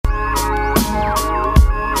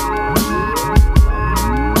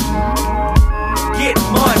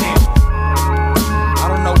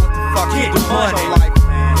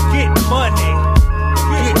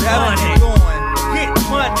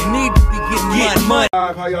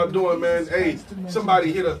live. How y'all doing, man? Hey,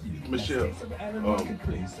 somebody hit up Michelle.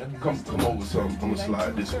 Come over some. I'm gonna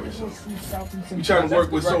slide this way. So we trying to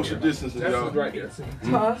work with social distancing, y'all. That's right there. That's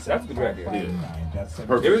good right there. Yeah.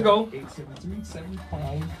 Perfect. Here we go.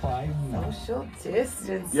 Social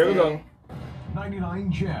distancing. Here we go.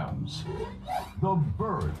 99 Gems. The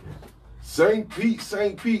Bird. St.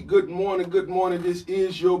 Pete, good morning. This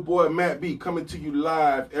is your boy Matt B coming to you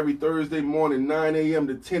live every Thursday morning, 9 a.m.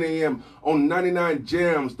 to 10 a.m. on 99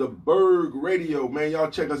 Gems, the Berg Radio. Man,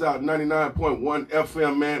 y'all check us out, 99.1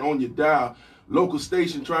 FM, man, on your dial. Local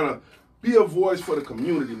station trying to be a voice for the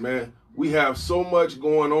community, man. We have so much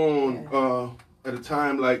going on at a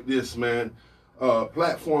time like this, man.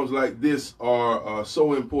 Platforms like this are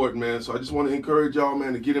so important, man. So I just want to encourage y'all,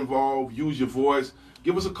 man, to get involved, use your voice.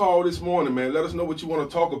 Give us a call this morning, man. Let us know what you want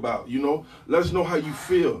to talk about, you know. Let us know how you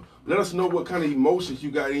feel. Let us know what kind of emotions you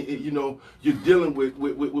got, you know, you're dealing with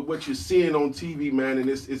what you're seeing on TV, man. And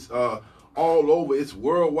it's all over. It's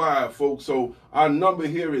worldwide, folks. So our number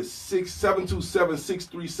here is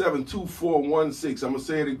 727-637-2416. I'm going to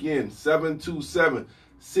say it again,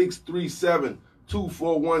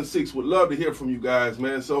 727-637-2416. Would love to hear from you guys,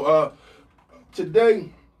 man. So today,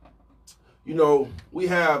 you know, we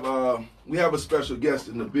have a special guest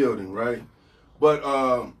in the building, right? But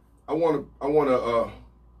I'm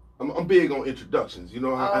big on introductions, you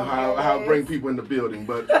know, how I bring people in the building.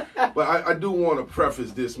 But I do want to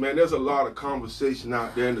preface this, man. There's a lot of conversation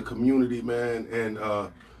out there in the community, man, and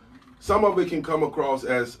some of it can come across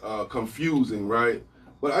as confusing, right?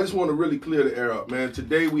 But I just want to really clear the air up, man.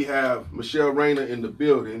 Today we have Michelle Rayner in the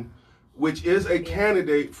building, which is a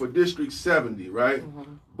candidate for District 70, right?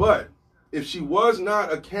 Mm-hmm. But if she was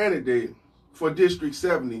not a candidate for District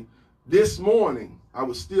 70, this morning, I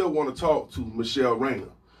would still want to talk to Michelle Rayner.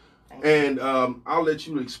 And I'll let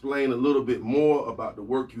you explain a little bit more about the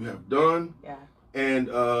work you have done. Yeah. And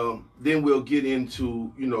then we'll get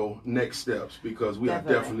into, you know, next steps, because we are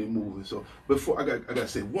definitely moving. So before, I got to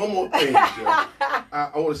say one more thing, Michelle.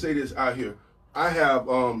 I want to say this out here. I have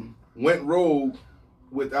went rogue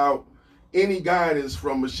without any guidance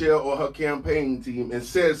from Michelle or her campaign team and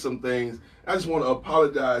said some things. I just want to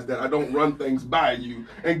apologize that I don't run things by you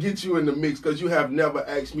and get you in the mix, because you have never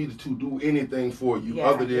asked me to do anything for you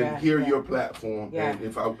other than hear your platform and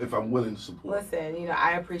if I'm willing to support. Listen, you know,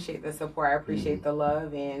 I appreciate the support. I appreciate the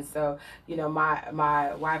love. And so, you know,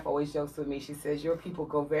 my wife always jokes with me. She says, your people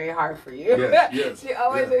go very hard for you. Yes, she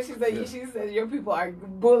always says, she says, your people are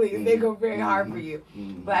bullies. They go very hard for you.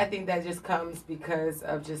 But I think that just comes because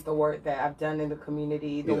of just the work that I've done in the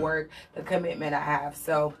community, the work, the commitment I have.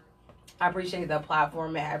 So I appreciate the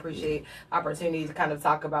platform, and I appreciate the opportunity to kind of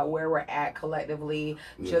talk about where we're at collectively,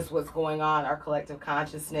 just what's going on, our collective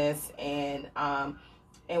consciousness, and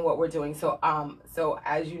what we're doing. So so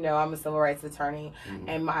as you know, I'm a civil rights attorney,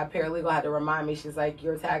 and my paralegal had to remind me. She's like,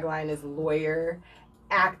 your tagline is lawyer,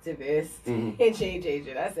 activist, and change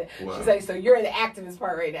agent. I said, she's like, so you're in the activist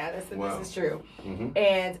part right now. I said, this is true.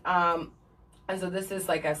 And so this is,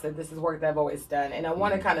 like I said, this is work that I've always done. And I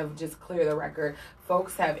want to kind of just clear the record.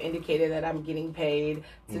 Folks have indicated that I'm getting paid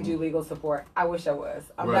to do legal support. I wish I was.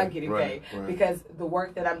 I'm not getting paid because the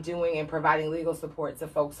work that I'm doing and providing legal support to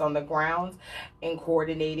folks on the ground and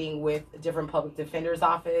coordinating with different public defender's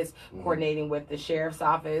office, coordinating with the sheriff's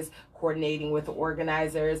office, coordinating with the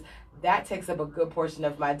organizers, that takes up a good portion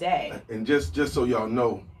of my day. And just so y'all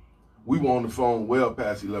know, we were on the phone well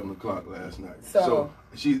past 11 o'clock last night. So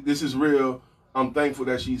this is real. I'm thankful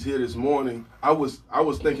that she's here this morning. I was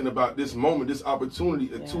thinking about this moment, this opportunity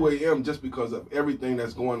at 2 a.m. just because of everything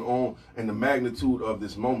that's going on and the magnitude of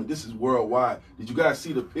this moment. This is worldwide. Did you guys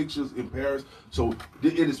see the pictures in Paris? So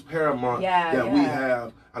it is paramount that we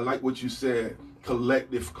have, I like what you said,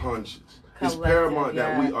 collective conscience. It's paramount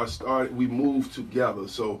that we move together.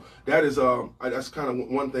 So that is that's kind of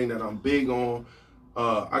one thing that I'm big on.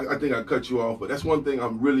 I think I cut you off, but that's one thing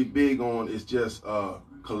I'm really big on is just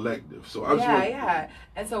collective. So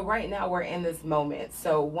and so right now we're in this moment.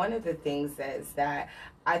 So one of the things is that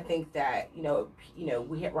I think that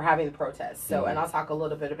we're having the protests. So and I'll talk a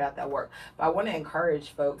little bit about that work. But I want to encourage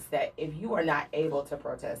folks that if you are not able to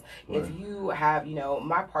protest, if you have,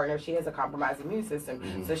 my partner, she has a compromised immune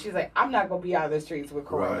system, so she's like, I'm not going to be out in the streets with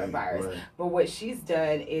coronavirus. But what she's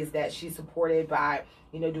done is that she's supported by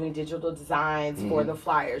doing digital designs for the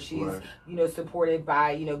flyers. She's, supported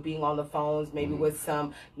by, being on the phones, maybe with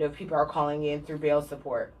some, people are calling in through bail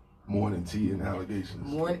support. Morning tea and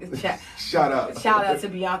allegations. Shout out to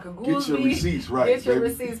Bianca Goolsby. Get your receipts right. Get your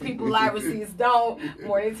receipts. People lie, receipts don't.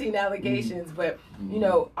 Morning tea and allegations. But you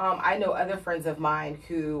know, I know other friends of mine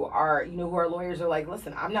who are, you know, who are lawyers are like,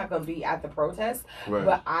 listen, I'm not going to be at the protest,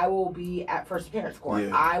 but I will be at First Appearance Court.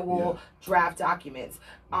 I will draft documents.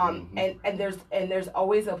 And there's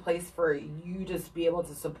always a place for you to be able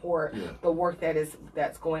to support the work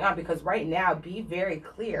that's going on, because right now, be very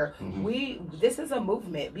clear, this is a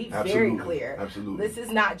movement. Be very clear. Absolutely. This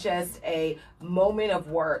is not just a moment of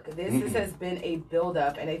work. This has been a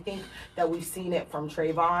buildup, and I think that we've seen it from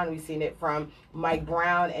Trayvon, we've seen it from Mike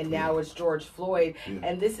Brown, and now it's George Floyd,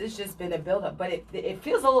 and this has just been a buildup. But it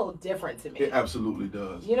feels a little different to me. It absolutely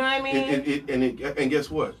does. You know what I mean? And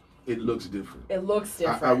guess what? It looks different. It looks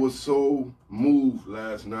different. I was so moved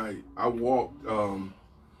last night. I walked, I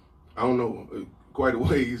don't know, quite a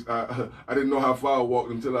ways. I didn't know how far I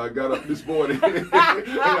walked until I got up this morning.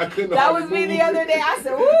 That was me the other day. I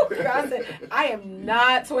said, whoo! I said, I am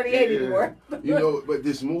not 28 anymore. You know, but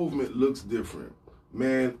this movement looks different.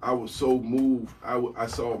 Man, I was so moved. I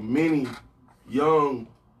saw many young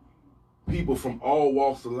people from all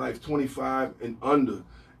walks of life, 25 and under.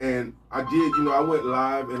 And I did, you know, I went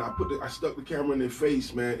live and I stuck the camera in their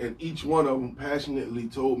face, man, and each one of them passionately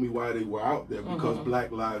told me why they were out there, because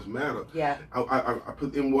Black Lives Matter. Yeah. I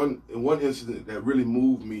put in one incident that really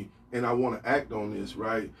moved me, and I want to act on this,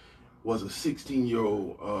 right, was a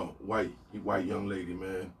 16-year-old white young lady,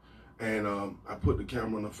 man. And I put the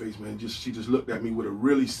camera on her face, man. She just looked at me with a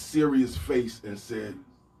really serious face and said,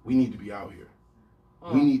 "We need to be out here.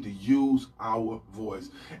 We need to use our voice."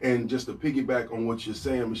 And just to piggyback on what you're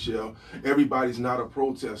saying, Michelle, everybody's not a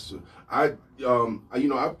protester. I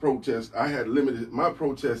protest. I had limited my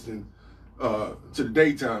protesting to the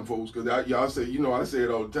daytime, folks, because y'all say, you know, I say it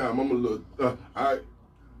all the time. I'm a little, I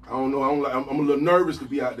don't know. I'm a little nervous to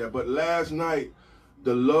be out there. But last night,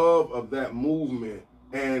 the love of that movement,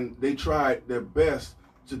 and they tried their best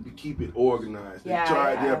to keep it organized. They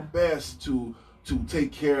tried their best to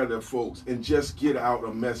take care of their folks and just get out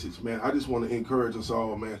a message, man. I just want to encourage us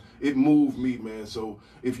all, man. It moved me, man. So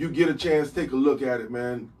if you get a chance, take a look at it,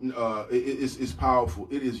 man. It's powerful.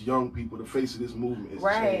 It is young people. The face of this movement is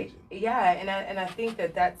changing. Yeah, and I think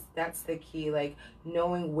that's the key, like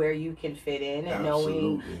knowing where you can fit in, and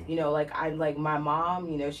knowing, you know, like my mom,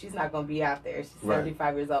 you know, she's not gonna be out there. She's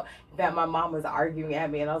 75 years old. In fact, my mom was arguing at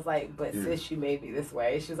me, and I was like, "But sis, you made me this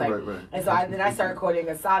way." She was like, and so then I started quoting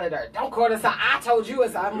Assad at her. Don't quote Assad. I told you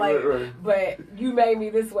Assad. I'm like, but you made me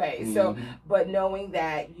this way. So, but knowing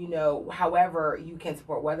that, you know, however you can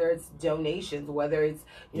support, whether it's donations, whether it's,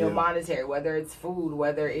 you know, monetary, whether it's food,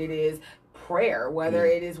 whether it is prayer, whether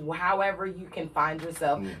it is however you can find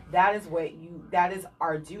yourself, that is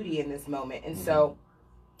our duty in this moment. And so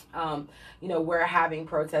you know, we're having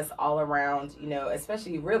protests all around, you know,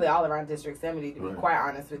 especially really all around District 70, to be quite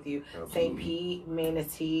honest with you. St. Pete,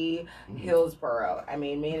 Manatee, Hillsborough. I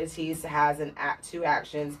mean, Manatee has two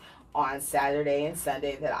actions on Saturday and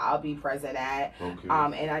Sunday that I'll be present at.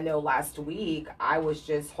 And I know last week I was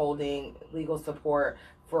just holding legal support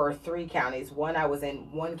for 3 counties. I was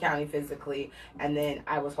in one county physically, and then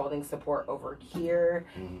I was holding support over here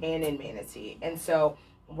and in Manatee. And so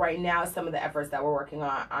right now, some of the efforts that we're working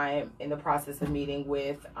on, I am in the process of meeting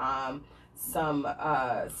with some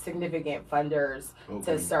significant funders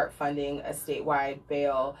to start funding a statewide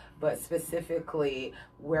bail, but specifically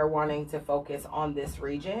we're wanting to focus on this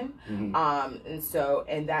region. And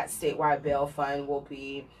that statewide bail fund will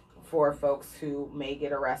be for folks who may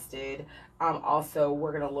get arrested. Also,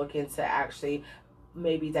 we're going to look into actually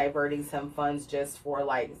maybe diverting some funds just for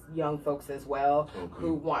like young folks as well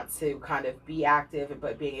who want to kind of be active,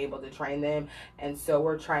 but being able to train them. And so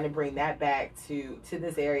we're trying to bring that back to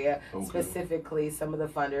this area. Specifically, some of the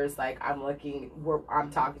funders, like I'm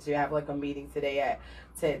talking to, I have like a meeting today at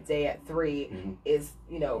 3, is,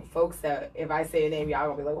 you know, folks that if I say a name, y'all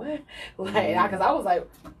gonna be like, what? Like, because I was like,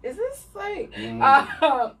 is this like,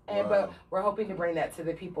 but we're hoping to bring that to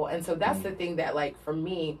the people. And so that's the thing that, like, for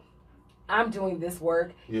me, I'm doing this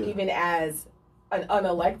work even as an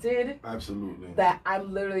unelected. That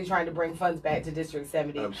I'm literally trying to bring funds back to District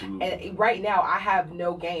 70. And right now I have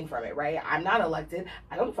no gain from it, right? I'm not elected.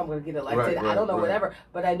 I don't know if I'm going to get elected. I don't know, whatever.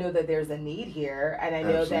 But I know that there's a need here. And I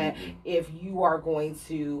know that if you are going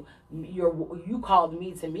to, you called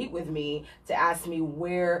me to meet with me to ask me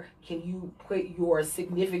where can you put your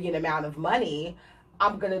significant amount of money,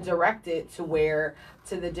 I'm going to direct it to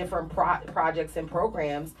the different projects and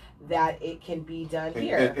programs that it can be done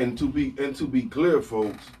here. And to be clear,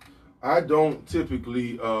 folks, I don't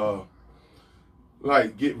typically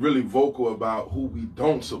like get really vocal about who we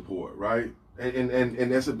don't support, right?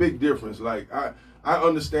 And that's a big difference. Like I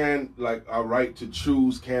understand like our right to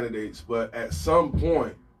choose candidates, but at some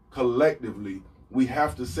point collectively we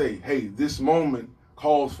have to say, hey, this moment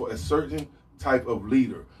calls for a certain type of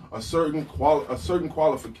leader, a certain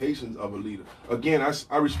qualifications of a leader. Again,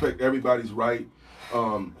 I respect everybody's right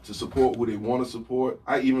to support who they want to support.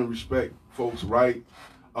 I even respect folks' right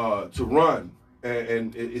to run,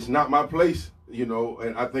 and it's not my place, you know.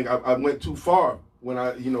 And I think I went too far when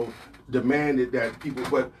I, you know, demanded that people.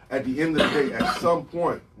 But at the end of the day, at some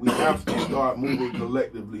point, we have to start moving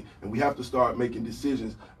collectively, and we have to start making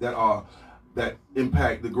decisions that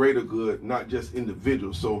impact the greater good, not just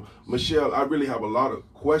individuals. So, Michelle, I really have a lot of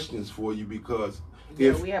questions for you because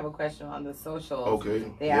we have a question on the socials.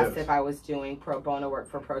 Okay. They asked if I was doing pro bono work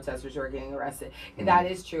for protesters who are getting arrested. And that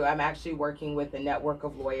is true. I'm actually working with a network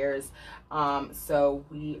of lawyers. So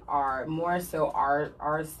we are more so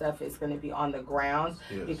our stuff is going to be on the ground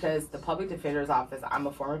because the public defender's office, I'm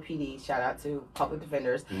a former PD, shout out to public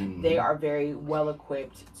defenders. They are very well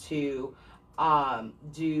equipped to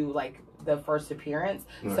do like the first appearance.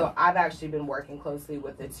 So I've actually been working closely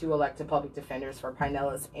with the 2 elected public defenders for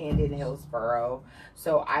Pinellas and in Hillsborough.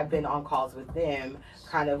 So I've been on calls with them,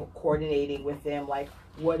 kind of coordinating with them, like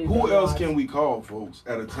who else can we call, folks,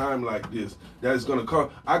 at a time like this that is going to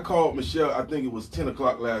come? I called Michelle, I think it was 10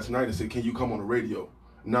 o'clock last night, and said, can you come on the radio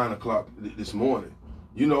 9 o'clock this morning?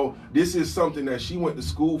 You know, this is something that she went to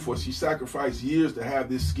school for. She sacrificed years to have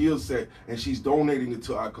this skill set, and she's donating it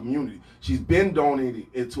to our community. She's been donating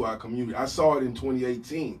it to our community. I saw it in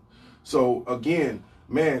 2018. So, again,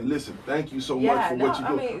 man, listen, thank you so much for what you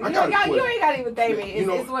do. I mean, you ain't got to even thank me.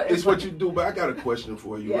 It's what you do, but I got a question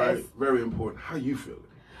for you, right? Very important. How you feeling?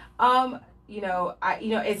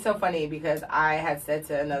 It's so funny because I had said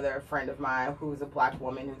to another friend of mine who's a black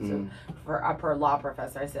woman who's a upper law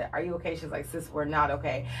professor, I said, are you okay? She's like, sis, we're not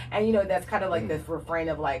okay. And, you know, that's kind of like this refrain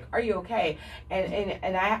of like, are you okay?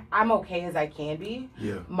 And I'm okay as I can be.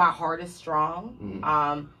 Yeah. My heart is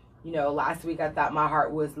strong. You know, last week I thought my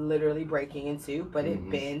heart was literally breaking in two, but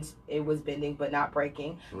it was bending but not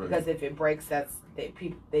breaking. Right. Because if it breaks,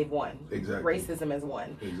 they've won. Exactly. Racism has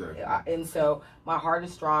won. Exactly. And so my heart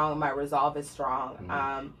is strong, my resolve is strong.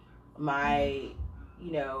 Am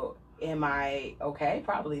I okay?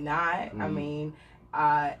 Probably not. I mean,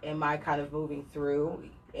 am I kind of moving through?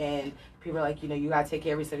 And people are like, you know, you gotta take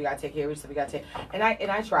care of yourself, you gotta take care of yourself, you gotta take, and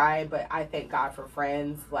I try, but I thank God for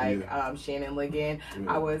friends like Shannon Ligon.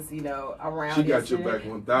 I was, you know, around. She got your back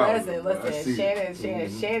 1,000. Listen,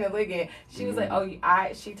 Shannon Ligon. She was like,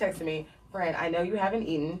 she texted me, friend, I know you haven't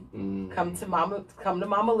eaten. Come to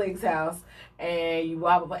Mama Lig's house, and you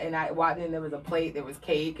and I walked in. There was a plate, there was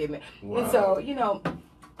cake, and so, you know,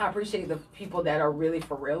 I appreciate the people that are really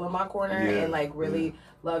for real in my corner and like really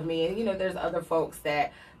love me. And, you know, there's other folks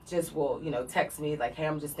that just will, you know, text me like, hey,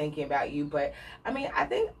 I'm just thinking about you. But I mean,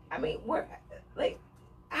 we're like,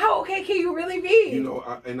 how okay can you really be? You know,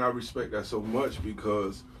 I respect that so much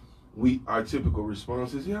because our typical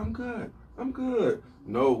response is, I'm good.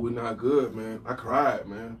 No, we're not good, man. I cried,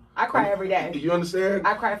 man. I cry every day. You understand?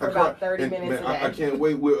 I cry for about 30 minutes a day. I can't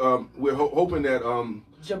wait. We're hoping that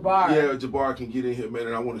Jabbar. Yeah, Jabbar can get in here, man,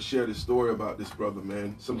 and I want to share this story about this brother,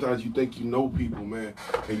 man. Sometimes you think you know people, man,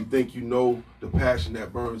 and you think you know the passion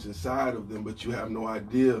that burns inside of them, but you have no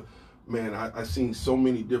idea. Man, I've seen so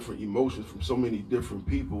many different emotions from so many different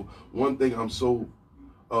people. One thing I'm so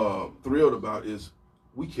thrilled about is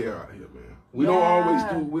we care out here, man. We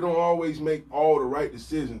don't always make all the right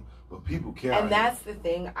decisions, but people care. And that's the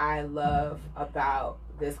thing I love about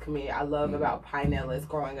this community. I love about Pinellas,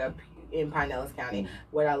 growing up in Pinellas County.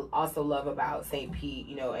 What I also love about St. Pete,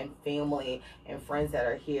 you know, and family and friends that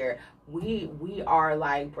are here, we are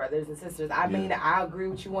like brothers and sisters. I mean, I agree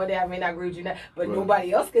with you one day, I may not agree with you now, but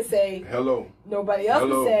nobody else could say hello. Nobody else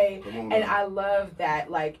could say. And I love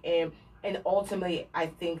that, like, and ultimately, I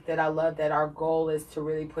think that I love that our goal is to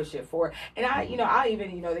really push it forward. And I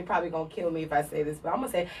even, you know, they probably gonna kill me if I say this, but I'm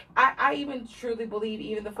gonna say, I even truly believe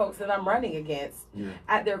even the folks that I'm running against,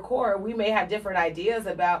 at their core, we may have different ideas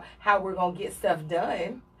about how we're gonna get stuff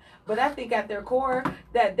done. But I think at their core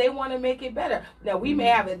that they want to make it better. Now, we may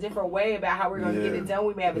have a different way about how we're going to get it done.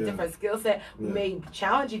 We may have a different skill set. We may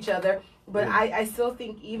challenge each other. But I still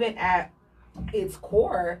think even at its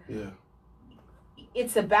core,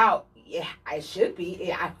 it's about, I should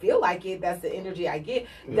be. I feel like it. That's the energy I get.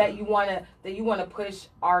 That you wanna push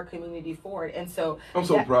our community forward. And so I'm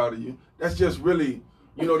so proud of you. That's just really,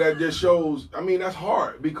 you know, that just shows. I mean, that's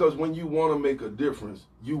hard because when you want to make a difference,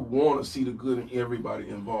 you want to see the good in everybody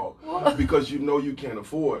involved because you know you can't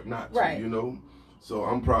afford not to. You know, So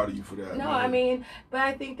I'm proud of you for that. No, man. I mean, but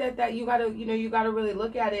I think that you gotta, you gotta really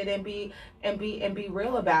look at it and be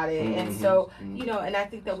real about it. And so, and I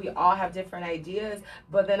think that we all have different ideas,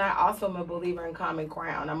 but then I also am a believer in common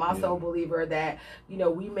ground. I'm also a believer that,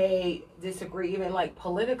 we may disagree even like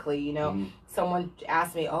politically, someone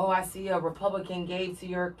asked me, oh, I see a Republican gave to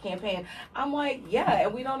your campaign. I'm like, yeah,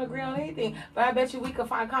 and we don't agree on anything, but I bet you we could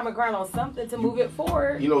find common ground on something to move it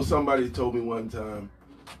forward. Somebody told me one time,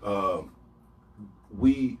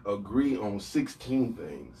 we agree on 16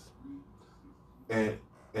 things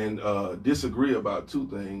and disagree about 2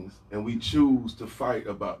 things, and we choose to fight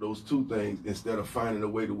about those 2 things instead of finding a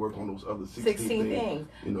way to work on those other 16 things.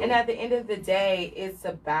 And at the end of the day, it's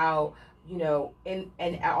about,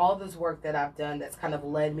 and all this work that I've done that's kind of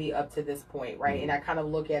led me up to this point, right? And I kind of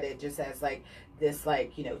look at it just as like this,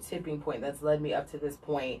 like, tipping point that's led me up to this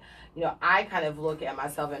point. I kind of look at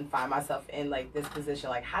myself and find myself in like this position,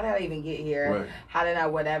 like, how did I even get here? Right. How did I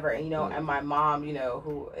whatever? And and my mom,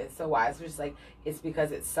 who is so wise, was just like, it's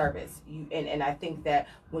because it's service. And I think that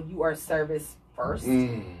when you are service first,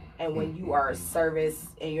 and when you are service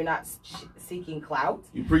and you're not seeking clout.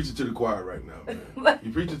 You preaching to the choir right now, man.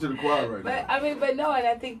 You preaching to the choir right now. I mean, but no, and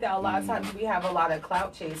I think that a lot of times we have a lot of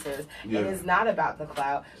clout chasers, and it's not about the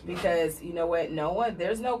clout, because you know what?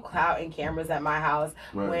 There's no clout and cameras at my house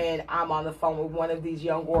when I'm on the phone with one of these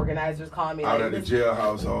young organizers calling me. Out like, at the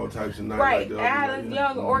jailhouse all types of nights. Right. Like I had a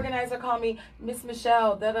young organizer call me, Miss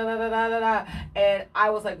Michelle, da da da da da da da. And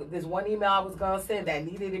I was like, there's one email I was going to send that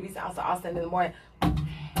needed to be sent, so I'll send in the morning.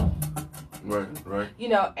 Right.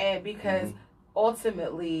 And because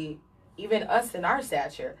ultimately, even us in our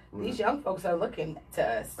stature, these young folks are looking to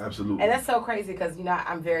us. Absolutely. And that's so crazy because,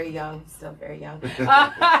 I'm very young, still very young.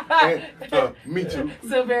 And, me too.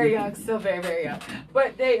 Still very young, still very, very young.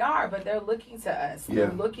 But they're looking to us. Yeah.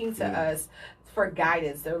 They're looking to us for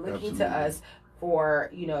guidance. They're looking to us for,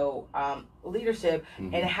 leadership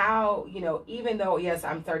and how, even though, yes,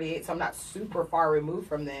 I'm 38, so I'm not super far removed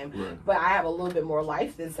from them, but I have a little bit more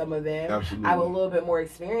life than some of them. Absolutely. I have a little bit more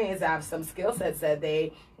experience. I have some skill sets that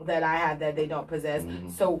I have that they don't possess.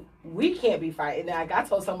 So we can't be fighting. Like I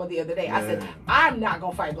told someone the other day, I said, I'm not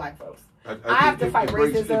going to fight black folks. I have to fight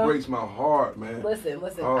racism. It breaks my heart, man. Listen.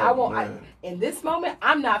 Oh, I won't. In this moment,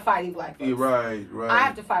 I'm not fighting black folks. Right. I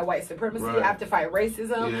have to fight white supremacy. I have to fight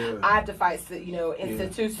racism. Yeah. I have to fight,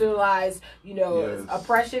 institutionalized,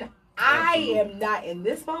 oppression. Absolutely. I am not in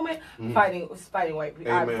this moment fighting white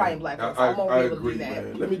people. I'm fighting black folks. I won't be able to do that.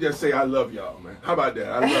 Man. Let me just say I love y'all, man. How about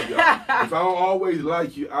that? I love y'all. If I don't always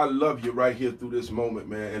like you, I love you right here through this moment,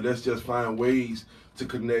 man. And let's just find ways to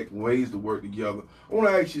connect, ways to work together. I want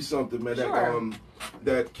to ask you something, man. Sure.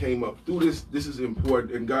 That came up through this. This is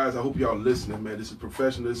important, and guys, I hope y'all listening, man. This is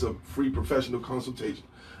professional. This is a free professional consultation.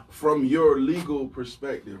 From your legal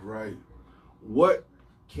perspective, right? What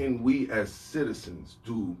can we as citizens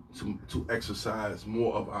do to exercise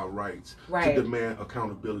more of our rights, to demand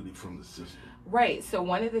accountability from the system? Right. So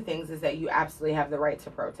one of the things is that you absolutely have the right to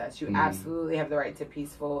protest. You absolutely have the right to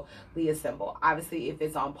peacefully assemble. Obviously, if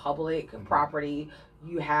it's on public property,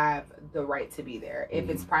 you have the right to be there. If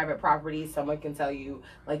it's private property, someone can tell you,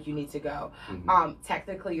 like, you need to go.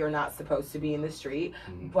 Technically, you're not supposed to be in the street,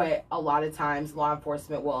 but a lot of times law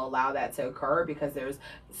enforcement will allow that to occur because there's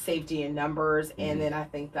safety in numbers. And then I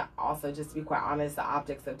think that also, just to be quite honest, the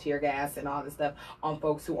optics of tear gas and all this stuff on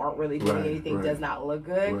folks who aren't really doing anything does not look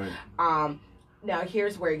good. Now,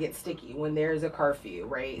 here's where it gets sticky when there's a curfew,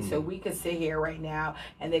 right? So we could sit here right now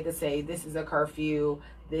and they could say, this is a curfew,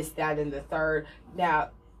 this, that, and the third. Now,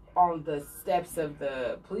 on the steps of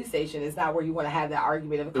the police station is not where you want to have that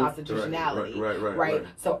argument of constitutionality. Right.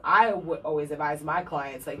 So I would always advise my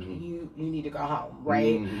clients, like, you need to go home,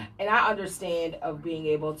 right? And I understand of being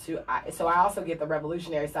able to, so I also get the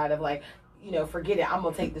revolutionary side of like, forget it, I'm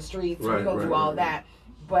going to take the streets, we're going to do all that.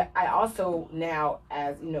 But I also now,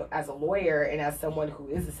 as as a lawyer and as someone who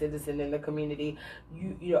is a citizen in the community,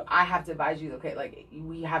 I have to advise you, okay, like,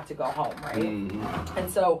 we have to go home, right? And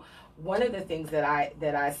so one of the things that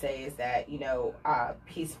I say is that,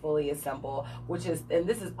 peacefully assemble, which is, and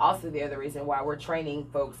this is also the other reason why we're training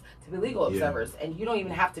folks to be legal observers. And you don't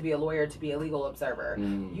even have to be a lawyer to be a legal observer.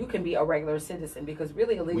 You can be a regular citizen, because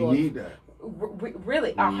really a legal... We need that.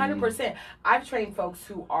 Really, 100%. I've trained folks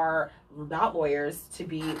who are not lawyers to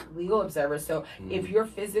be legal observers. So if you're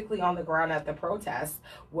physically on the ground at the protest,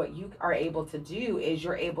 what you are able to do is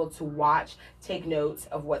you're able to watch, take notes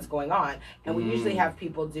of what's going on. And we usually have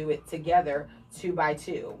people do it together, 2 by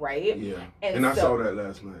 2, right? Yeah. And I saw that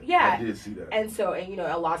last night. Yeah. I did see that. And so,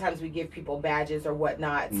 a lot of times we give people badges or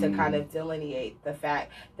whatnot to kind of delineate the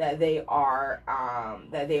fact that they are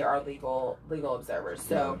legal observers.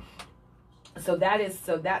 So So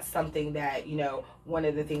that's something that, you know, one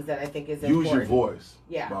of the things that I think is important. Use your voice.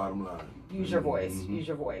 Yeah. Bottom line. Use your voice. Use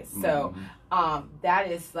your voice. So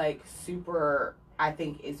that is like super, I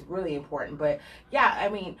think, is really important. But yeah, I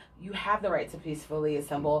mean, you have the right to peacefully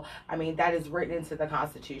assemble. I mean, that is written into the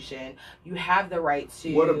Constitution. You have the right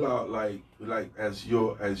to. What about like as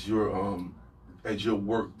your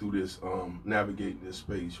work through this navigating this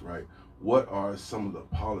space, right? What are some of the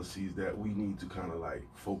policies that we need to kind of like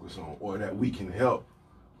focus on, or that we can help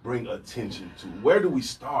bring attention to? Where do we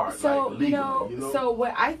start? So, like, legally, you know? So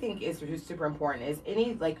what I think is super important is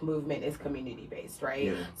any like movement is community based, right?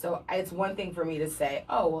 Yeah. So it's one thing for me to say,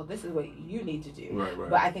 oh, well, this is what you need to do. Right.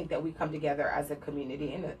 But I think that we come together as a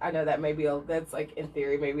community, and I know that that's like in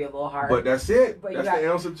theory maybe a little hard. But that's it. That's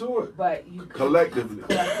the answer to it. But you collectively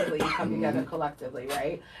you come together collectively,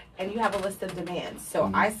 right? And you have a list of demands.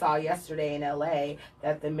 So I saw yesterday in LA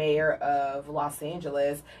that the mayor of Los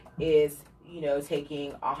Angeles is, you know,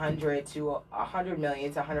 taking $100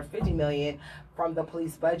 million to $150 million from the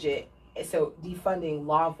police budget. So defunding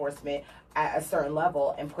law enforcement at a certain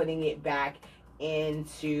level and putting it back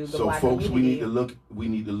into the black folks, community. we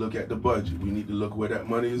need to look at the budget. We need to look where that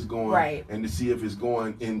money is going, right, and to see if it's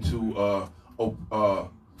going into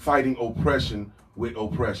fighting oppression with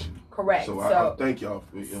oppression. Correct. So I thank y'all.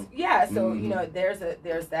 Yeah. So you know, there's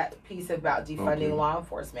that piece about defunding law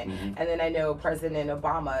enforcement, and then I know President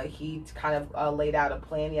Obama, he kind of laid out a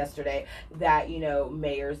plan yesterday that, you know,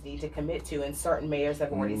 mayors need to commit to, and certain mayors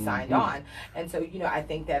have already signed on. And so, you know, I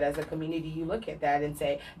think that as a community, you look at that and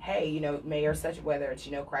say, hey, you know, mayor such, whether it's,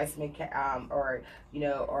 you know, Christman or, you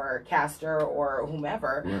know, or Castor or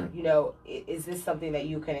whomever, you know, is this something that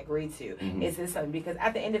you can agree to? Is this something, because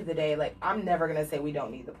at the end of the day, like, I'm never gonna say we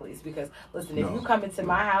don't need the police. Because listen, if you come into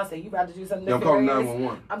my house and you about to do something nefarious, I'm calling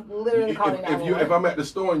 911. I'm literally calling 911. If I'm at the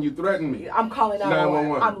store and you threaten me, I'm calling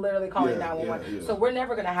 911. I'm literally calling 911. Yeah. So we're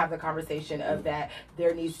never going to have the conversation of that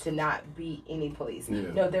there needs to not be any police.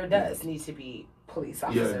 No, there does need to be police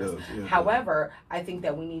officers. However, I think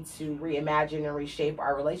that we need to reimagine and reshape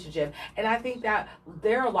our relationship, and I think that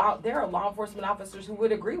there are law enforcement officers who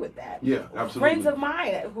would agree with that. Yeah, absolutely. Friends of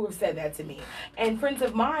mine who have said that to me, and friends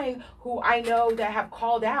of mine who I know that have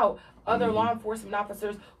called out other law enforcement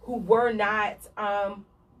officers who were not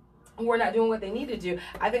doing what they needed to do.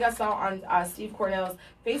 I think I saw on Steve Cornell's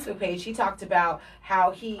Facebook page, he talked about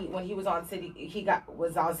how when he was on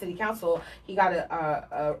city council, he got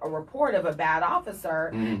a report of a bad officer,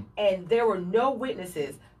 and there were no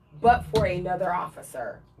witnesses but for another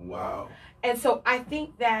officer. Wow. And so I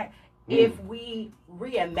think that if we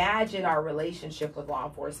reimagine our relationship with law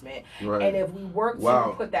enforcement, and if we work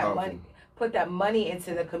to put that money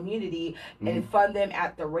into the community and fund them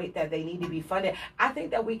at the rate that they need to be funded, I think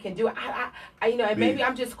that we can do it. I you know, and maybe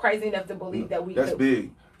I'm just crazy enough to believe that we. That's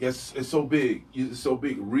big. Yes, it's so big. It's so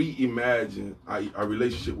big. Reimagine our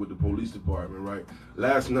relationship with the police department, right?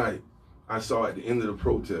 Last night, I saw at the end of the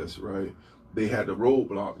protest, right, they had the road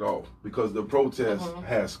blocked off because the protest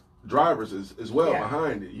has drivers as well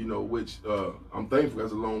behind it, you know, which I'm thankful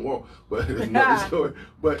that's a long walk, but it's another story.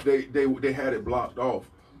 But they had it blocked off.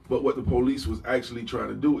 But what the police was actually trying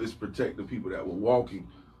to do is protect the people that were walking,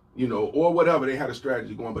 you know, or whatever. They had a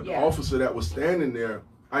strategy going. But the officer that was standing there,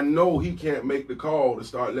 I know he can't make the call to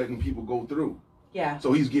start letting people go through. Yeah.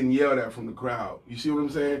 So he's getting yelled at from the crowd. You see what I'm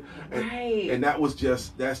saying? And, right. And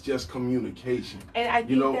that's just communication. And I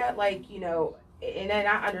think that, like, you know, and then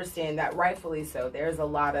I understand that rightfully so. There's a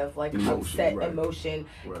lot of like emotion,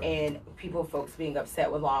 and folks being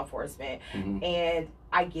upset with law enforcement, and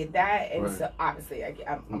I get that. And so obviously,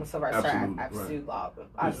 I'm a civil rights attorney.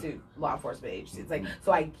 I've sued law enforcement agencies. Like,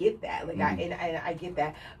 so I get that. Like, I get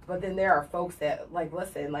that. But then there are folks that like,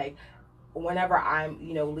 listen, like, whenever I'm,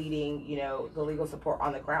 you know, leading, you know, the legal support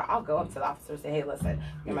on the ground, I'll go up to the officer and say, hey, listen,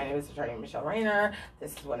 my name is Attorney Michelle Rayner.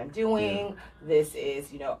 This is what I'm doing. This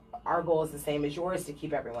is, you know, our goal is the same as yours, to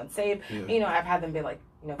keep everyone safe. And, you know, I've had them be like,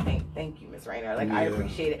 you know, thank you, Ms. Rayner. Like, I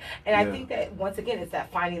appreciate it. And I think that, once again, it's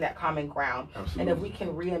that finding that common ground. Absolutely. And if we can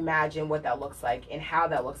reimagine what that looks like and how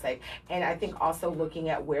that looks like. And I think also looking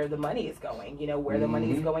at where the money is going, you know, where the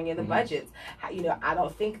money is going in the budgets. You know, I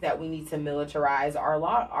don't think that we need to militarize our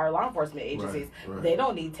law enforcement agencies. Right. They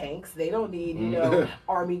don't need tanks. They don't need, you know,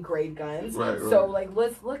 Army grade guns. So, like,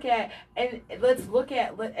 let's look at, and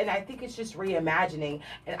I think it's just reimagining.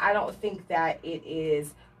 And I don't think that it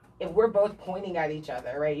is, if we're both pointing at each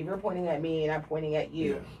other, right? If you're pointing at me and I'm pointing at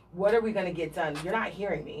you, what are we going to get done? You're not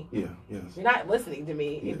hearing me. Yeah, yes. You're not listening to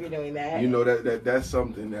me if you're doing that. You know, that's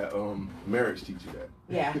something that marriage teaches you that.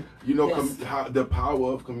 Yeah. You know, the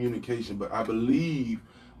power of communication. But I believe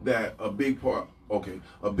that a big part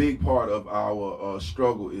of our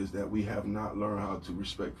struggle is that we have not learned how to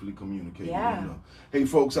respectfully communicate. Yeah. You know? Hey,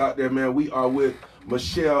 folks out there, man, we are with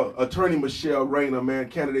Attorney Michelle Rayner, man,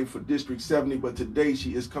 candidate for District 70, but today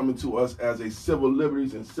she is coming to us as a civil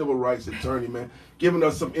liberties and civil rights attorney, man, giving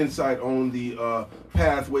us some insight on the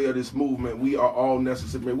pathway of this movement. We are all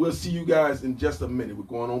necessary, man. We'll see you guys in just a minute. We're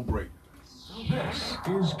going on break. This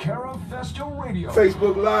is Cara Festo Radio.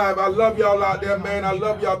 Facebook Live. I love y'all out there, man. I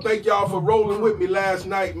love y'all. Thank y'all for rolling with me last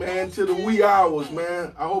night, man, to the wee hours,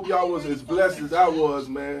 man. I hope y'all was as blessed as I was,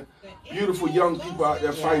 man. Beautiful young people out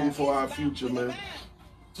there fighting for our future, man.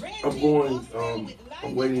 I'm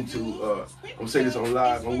waiting to, I'm saying this on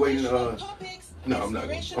live. I'm waiting, no, I'm not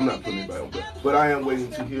putting anybody on, but I am waiting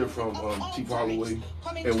to hear from Chief Holloway,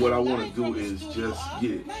 and what I want to do is just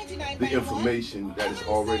get the information that is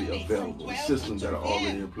already available, the systems that are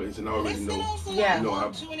already in place, and I already know, you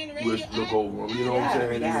know, we'll look over them, you know what I'm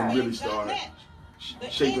saying, and really start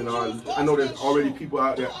shaping our. I know there's already people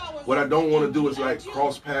out there. What I don't want to do is like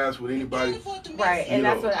cross paths with anybody. Right, and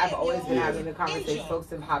that's what I've always been having the conversation.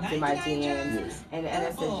 Folks have hopped in my DMs, and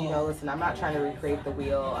I said, you know, listen, I'm not trying to recreate the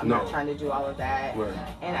wheel. I'm not trying to do all of that. Right.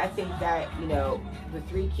 And I think that, you know, the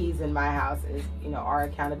 3 keys in my house is, you know, are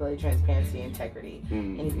accountability, transparency, integrity.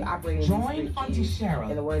 And if you operate in these 3 keys,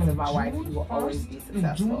 in the words of my wife, you will always be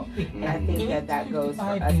successful. And I think that goes for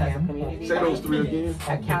us as a community. Say those 3 again.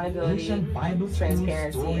 Accountability,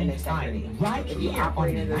 transparency, and integrity. If you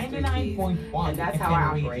operate in those 3 keys, and that's how I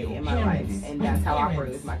operate in my life, and that's how I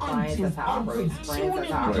operate with my clients, that's how I operate with friends,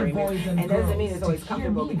 that's how I operate with, and doesn't mean it's always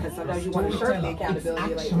comfortable, because sometimes you want to shirk the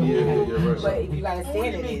accountability, like, but you gotta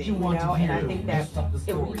stand in it, you know. And I think that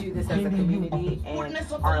if we do this as a community, and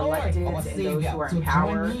our electeds and those who are in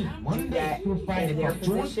power do that in their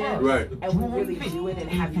position, and we really do it and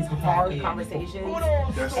have these hard conversations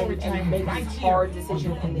and make these hard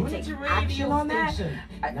decisions and then take action on that,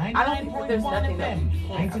 I don't think that there's nothing that we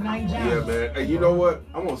can't accomplish. Yeah, man. And you know what?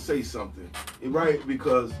 I'm gonna say something, right?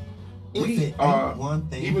 Because we are,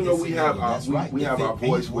 even though we have our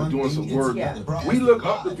voice, we're doing some work. We look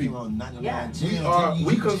up to people.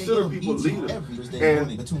 We consider people leaders,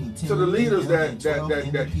 and to the leaders that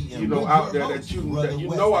you know out there that you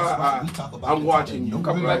know I'm watching you.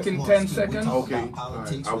 Coming back in 10 seconds. Okay, all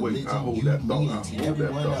right. I wait. I hold that thought.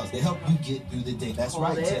 Everyone else, they help you get through the day. That's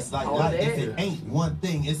right. Just like that. If it ain't one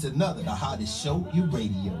thing, it's another. The hottest show, you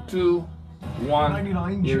radio. 2,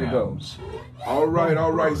 1. Here we go. All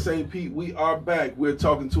right, St. Pete, we are back. We're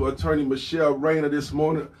talking to Attorney Michelle Rayner this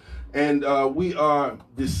morning, and we are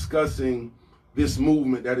discussing this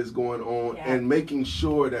movement that is going on and making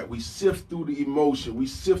sure that we sift through the emotion, we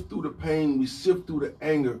sift through the pain, we sift through the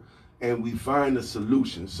anger, and we find a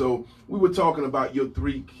solution. So we were talking about your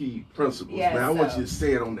 3 key principles, man. I want you to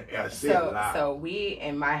say it on the air. Say it loud. So we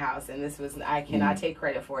in my house, and this was, I cannot take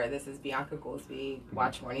credit for it. This is Bianca Goolsby,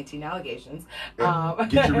 Watch Morning Teen Allegations.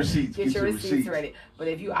 Get your receipts. Get your receipts ready. But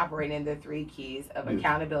if you operate in the 3 keys of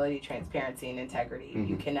accountability, transparency, and integrity,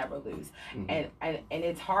 you can never lose. And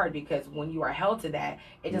it's hard, because when you are held to that,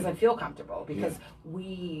 it doesn't feel comfortable, because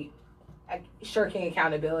shirking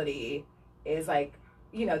accountability is like,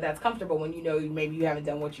 you know, that's comfortable when you know maybe you haven't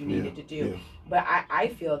done what you needed to do. But I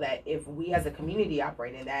feel that if we as a community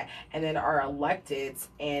operate in that, and then our electeds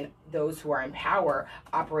and those who are in power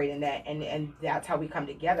operate in that, and that's how we come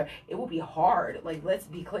together, it will be hard. Like, let's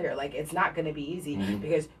be clear, like, it's not going to be easy,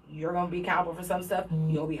 because you're going to be accountable for some stuff,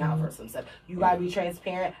 you'll be accountable for some stuff. You got to be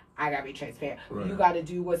transparent, I got to be transparent. You got to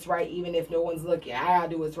do what's right even if no one's looking. I got to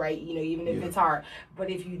do what's right, you know, even if it's hard. But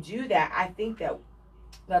if you do that, I think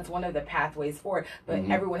that's one of the pathways forward, but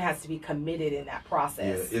everyone has to be committed in that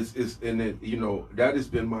process. And it, you know, that has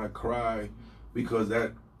been my cry, because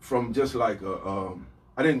that from just like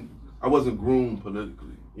I wasn't groomed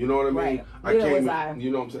politically. You know what I mean? Right.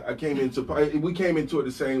 You know what I'm saying? We came into it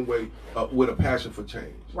the same way, with a passion for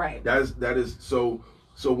change. Right. That is so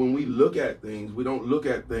when we look at things, we don't look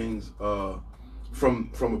at things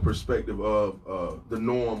from a perspective of the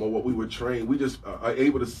norm or what we were trained. We just are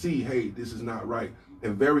able to see, hey, this is not right.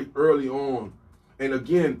 And very early on, and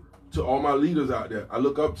again, to all my leaders out there, I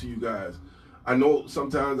look up to you guys. I know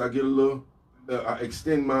sometimes I get a little, I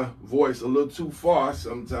extend my voice a little too far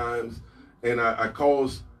sometimes, and I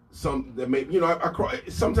cause some that may, you know, I cry.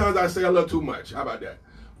 Sometimes I say a little too much. How about that?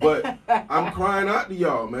 But I'm crying out to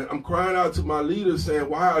y'all, man. I'm crying out to my leaders saying,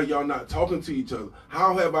 why are y'all not talking to each other?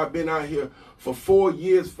 How have I been out here for 4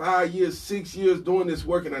 years, 5 years, 6 years doing this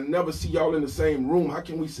work and I never see y'all in the same room? How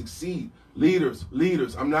can we succeed? Leaders.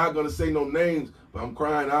 I'm not going to say no names, but I'm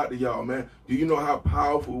crying out to y'all, man. Do you know how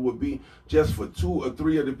powerful it would be just for 2 or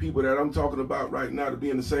 3 of the people that I'm talking about right now to be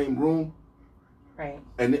in the same room? Right.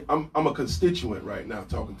 And I'm a constituent right now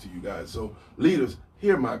talking to you guys. So leaders,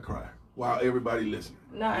 hear my cry while everybody listening.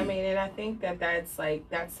 No, I mean, and I think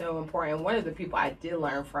that's so important. One of the people I did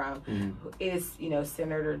learn from is,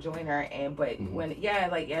 Senator Joyner, when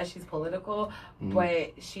she's political,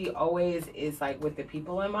 but she always is like with the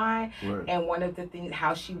people in mind. Right. And one of the things,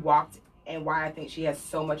 how she walked, and why I think she has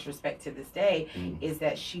so much respect to this day, is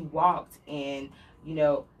that she walked in,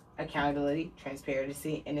 accountability,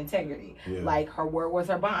 transparency, and integrity. Yeah. Like, her word was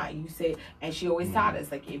her bond. You said, and she always taught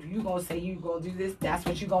us, like, if you gonna say you gonna do this, that's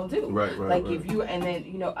what you gonna do. Right. If you, and then,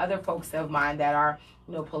 other folks of mine that are,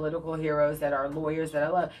 political heroes, that are lawyers that I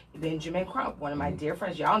love. Benjamin Crump, one of my dear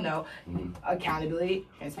friends, y'all know, accountability,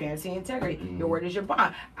 transparency, integrity. Your word is your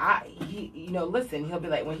bond. Listen, he'll be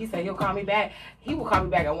like, when he said he'll call me back, he will call me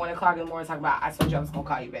back at 1 o'clock in the morning talking about, I told you I was gonna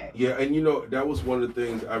call you back. Yeah, and that was one of the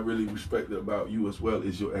things I really respected about you as well,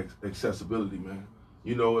 is your accessibility, man.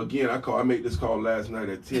 Again, I made this call last night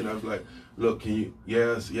at 10. I was like, look, can you,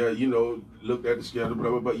 looked at the schedule, blah,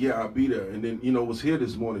 blah, blah, yeah, I'll be there. And then, was here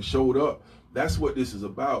this morning, showed up. That's what this is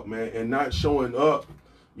about, man. And not showing up,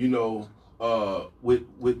 with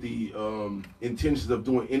the intentions of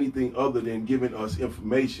doing anything other than giving us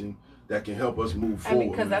information that can help us move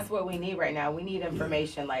forward. Because that's what we need right now. We need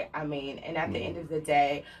information. Yeah. And at the end of the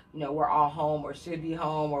day, we're all home or should be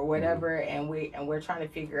home or whatever, and we're trying to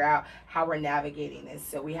figure out how we're navigating this.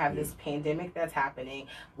 So we have this pandemic that's happening.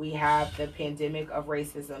 We have the pandemic of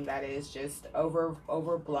racism that is just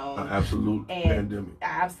overblown. An absolute pandemic.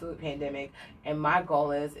 Absolute pandemic. And my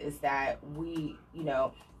goal is that we,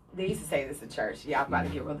 they used to say this in church. Yeah, I'm about to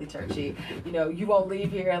get really churchy. You won't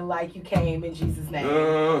leave here like you came, in Jesus' name.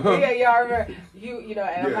 Yeah, y'all remember?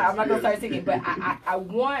 I'm not going to start singing, but I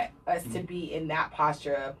want us to be in that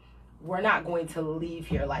posture of, we're not going to leave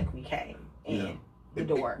here like we came in the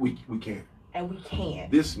door. We can't. And we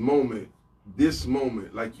can't. This moment,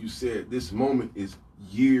 like you said, this moment is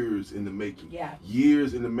years in the making. Yeah.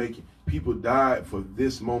 Years in the making. People died for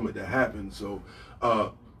this moment to happen. So,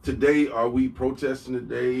 today, are we protesting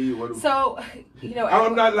today?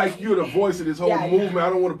 I'm not like you're the voice of this whole movement. I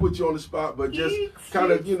don't want to put you on the spot, but just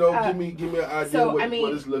kind of, give me an idea of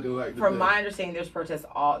what it's looking like. From my understanding, there are protests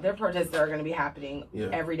that are going to be happening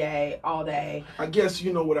every day, all day. I guess,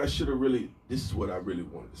 what I should have this is what I really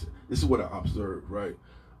wanted to say. This is what I observed, right?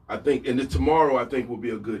 I think, and tomorrow I think will be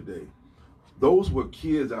a good day. Those were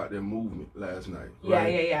kids out there moving last night,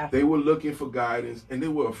 right? Yeah. They were looking for guidance, and they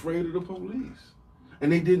were afraid of the police.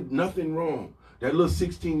 And they did nothing wrong. That little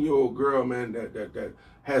 16-year-old girl, man, that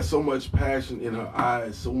has so much passion in her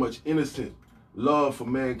eyes, so much innocent love for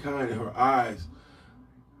mankind in her eyes.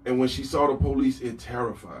 And when she saw the police, it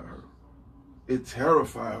terrified her.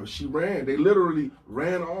 She ran. They literally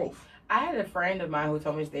ran off. I had a friend of mine who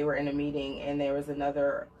told me they were in a meeting, and there was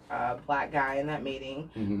another black guy in that meeting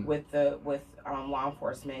with law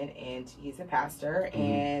enforcement, and he's a pastor,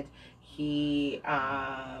 and he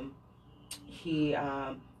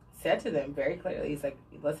said to them very clearly, he's like,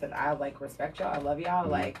 listen, I respect y'all, I love y'all,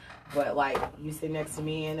 but you sit next to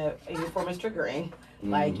me in a uniform is triggering.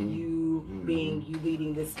 You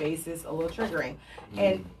leading this space is a little triggering.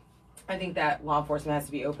 And I think that law enforcement has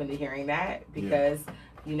to be open to hearing that, because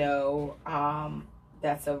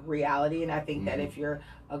that's a reality. And I think that if you're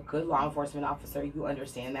a good law enforcement officer, you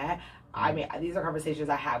understand that. I mean, these are conversations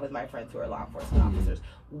I have with my friends who are law enforcement officers.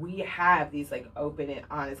 We have these open and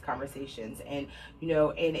honest conversations, and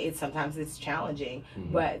and sometimes it's challenging,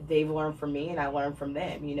 but they've learned from me and I learned from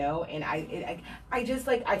them, and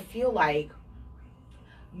I feel like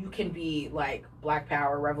you can be Black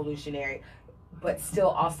Power, revolutionary, but still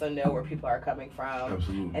also know where people are coming from.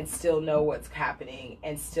 Absolutely. And still know what's happening,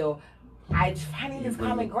 and still finding this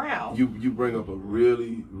common ground. You bring up a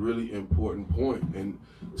really, really important point. And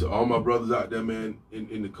to all my brothers out there, man,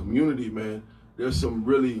 in the community, man, there's so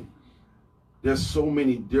many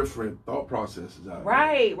different thought processes out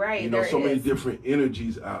there. Right. So many different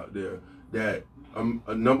energies out there that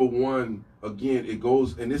number one, again, it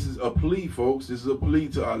goes, and this is a plea, folks. This is a plea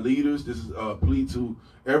to our leaders. This is a plea to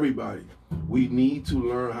everybody. We need to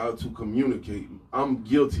learn how to communicate. I'm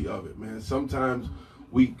guilty of it, man. Sometimes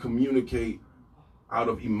we communicate out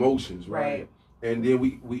of emotions, right? And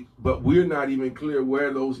then but we're not even clear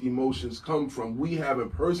where those emotions come from. We haven't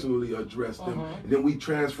personally addressed them. And then we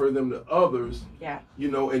transfer them to others. Yeah. You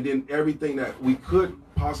know, and then everything that we could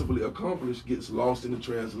possibly accomplish gets lost in the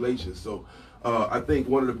translation. So I think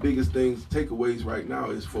one of the biggest takeaways right now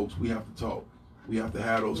is, folks, we have to talk. We have to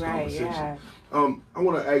have those conversations. Yeah. I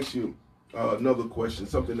want to ask you another question.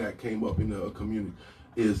 Something that came up in the community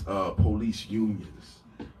is police unions.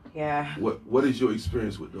 Yeah. What is your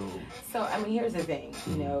experience with those? So, I mean, here's the thing.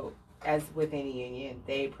 You know, as with any union,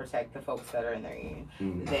 they protect the folks that are in their union.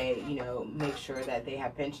 They, you know, make sure that they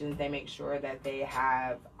have pensions. They make sure that they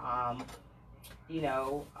have, you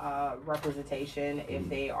know, representation if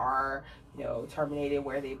they are, you know, terminated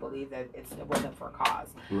where they believe that it wasn't for a cause.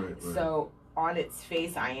 Right. So, on its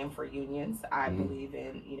face, I am for unions. I believe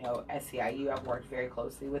in, you know, SEIU. I've worked very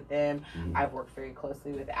closely with them. I've worked very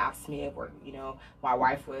closely with AFSCME. I've worked, you know, my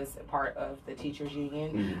wife was a part of the teachers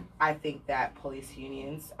union. I think that police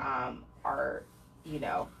unions are, you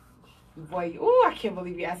know, boy, I can't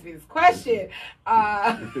believe you asked me this question.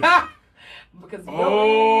 Because you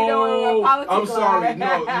know politics. I'm sorry.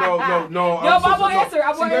 No. No, but I'm gonna answer.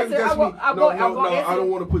 I'm gonna answer. I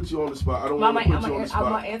don't want to put you on the spot. I'm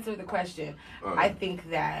gonna answer the question. I think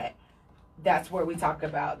that's where we talk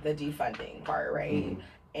about the defunding part, right?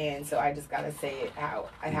 And so I just gotta say it how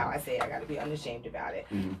I say it. I gotta be unashamed about it.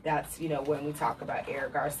 That's, you know, when we talk about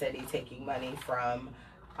Eric Garcetti taking money from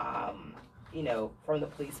you know, from the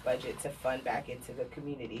police budget to fund back into the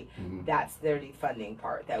community. That's their defunding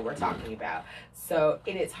part that we're talking about. So,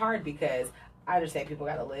 and it's hard because I understand people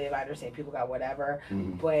got to live. I understand people got whatever.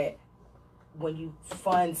 But when you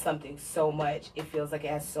fund something so much, it feels like it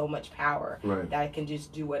has so much power that it can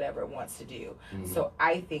just do whatever it wants to do. So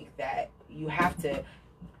I think that you have to,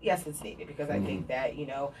 yes, it's needed, because I think that, you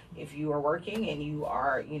know, if you are working and you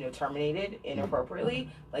are, you know, terminated inappropriately,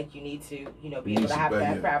 like, you need to, you know, be able to have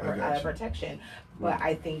that proper protection. But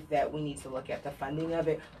I think that we need to look at the funding of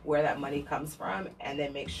it, where that money comes from, and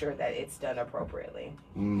then make sure that it's done appropriately.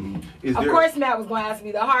 Of course, Matt was going to ask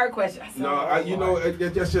me the hard question. You know,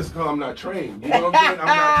 that's just because I'm not trained. You know what I'm saying?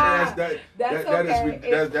 I'm not trained.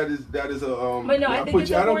 That is a. But no, I think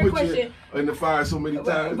it's an important question. In the fire so many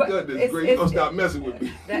times. Goodness gracious, don't stop messing with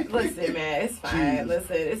me. Listen, man, it's fine.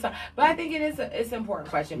 Listen, it's fine. But I think it's an important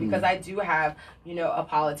question, because I do have, you know, a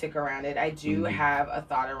politic around it. I do have a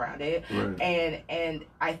thought around it, and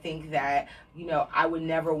I think that, you know, I would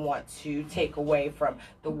never want to take away from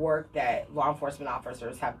the work that law enforcement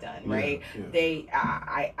officers have done, right?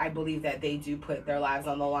 I believe that they do put their lives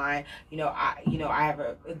on the line. You know, I have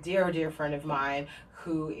a dear friend of mine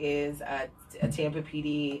who is a Tampa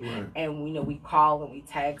PD, and you know, we call and we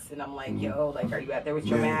text, and I'm like, yo, like, are you out there with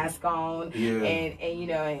your mask on? And you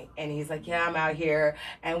know, and he's like, yeah, I'm out here,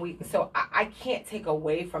 and so I can't take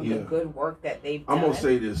away from the good work that they've done. I'm gonna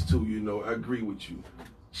say this too, you know, I agree with you.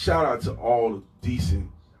 Shout out to all the decent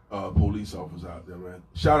police officers out there, man.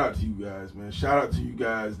 Shout out to you guys, man. Shout out to you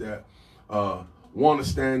guys that want to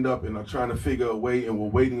stand up and are trying to figure a way, and we're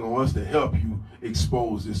waiting on us to help you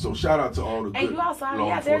expose this. So shout out to all the good. And you also,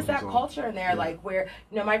 there's that culture in there, like, where,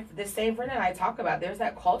 you know, the same friend and I talk about, there's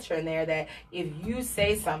that culture in there that if you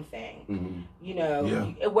say something, you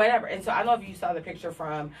know, whatever. And so I don't know if you saw the picture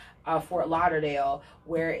from Fort Lauderdale,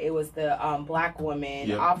 where it was the black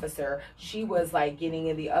woman officer. She was like getting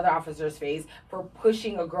in the other officer's face for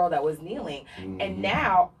pushing a girl that was kneeling. And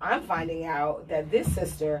now I'm finding out that this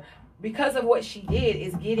sister, because of what she did,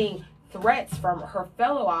 is getting threats from her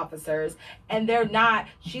fellow officers, and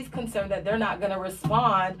she's concerned that they're not going to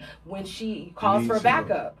respond when she calls for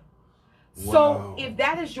backup. So if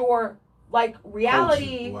that is your, like,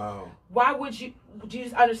 reality, why would you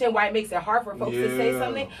just understand why it makes it hard for folks to say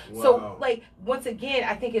something? So, like, once again,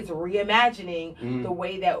 I think it's reimagining the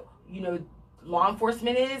way that, you know, law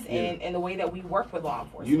enforcement is, and the way that we work with law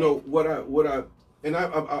enforcement. You know, and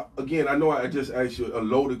I know I just asked you a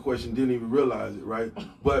loaded question, didn't even realize it, right?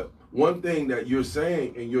 But one thing that you're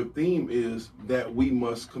saying, and your theme is that we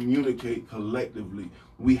must communicate collectively.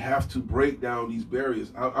 We have to break down these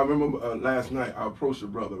barriers. I remember last night I approached a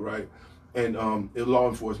brother, right? And a law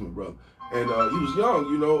enforcement brother. And he was young,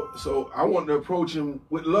 you know, so I wanted to approach him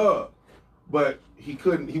with love. But he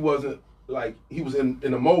couldn't, he wasn't, like, he was in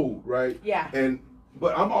a mode, right? Yeah.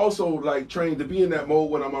 But I'm also, like, trained to be in that mode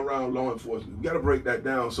when I'm around law enforcement. We got to break that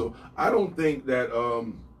down. So I don't think that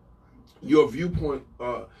your viewpoint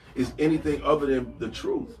is anything other than the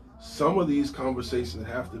truth. Some of these conversations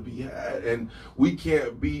have to be had, and we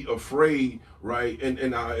can't be afraid, right?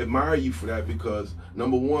 And I admire you for that, because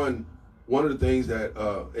number one of the things that,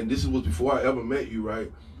 and this was before I ever met you, right?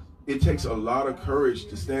 It takes a lot of courage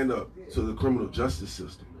to stand up to the criminal justice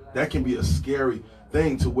system. that can be a scary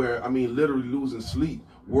thing to where, I mean, literally losing sleep,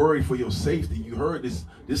 worry for your safety. You heard this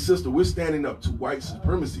sister, we're standing up to white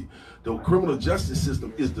supremacy. The criminal justice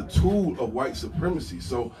system is the tool of white supremacy.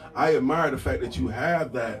 So I admire the fact that you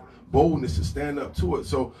have that boldness to stand up to it.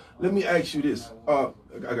 So let me ask you this. I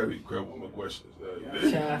gotta be careful with my questions.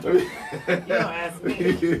 You don't ask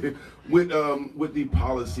me. With the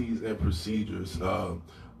policies and procedures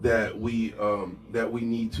that we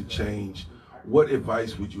need to change, what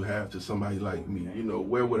advice would you have to somebody like me? You know,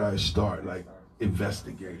 where would I start? Like,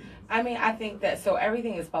 investigating? I mean, I think that, so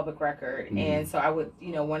everything is public record. Mm-hmm. And so I would,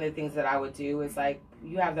 you know, one of the things that I would do is like,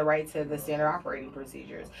 you have the right to the standard operating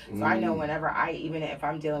procedures. So I know whenever even if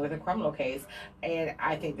I'm dealing with a criminal case and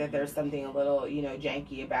I think that there's something a little, you know,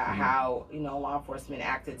 janky about how, you know, law enforcement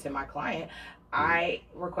acted to my client, I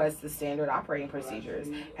request the standard operating procedures,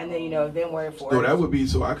 and then, you know, then where for. So that would be,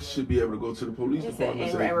 so I should be able to go to the police department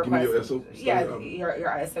and say, request, give me your SOPs. Yeah,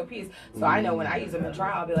 your SOPs. So I know when I use them in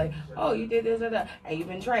trial, I'll be like, oh, you did this, and you've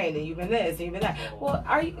been trained, and you've been this, and you've been that. Well,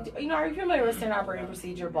 are you familiar with standard operating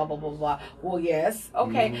procedure, blah, blah, blah, blah. Well, yes.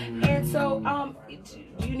 Okay. And so,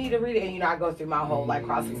 do you need to read it? And, you know, I go through my whole, like,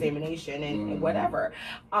 cross-examination and whatever.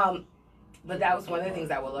 But that was one of the things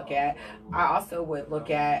I would look at. I also would look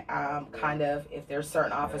at kind of if there's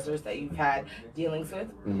certain officers that you've had dealings with,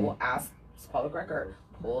 we'll ask, it's public record,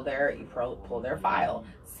 pull their file,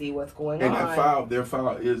 see what's going on. And their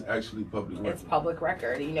file is actually public record. It's public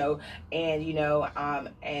record, you know, and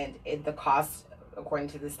the cost, according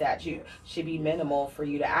to the statute, should be minimal for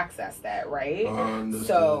you to access that, right?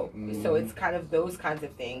 So it's kind of those kinds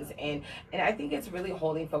of things, and I think it's really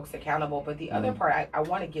holding folks accountable. But the other part, I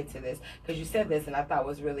want to get to this because you said this, and I thought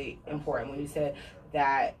was really important when you said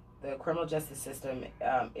that the criminal justice system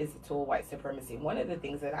is a tool of white supremacy. One of the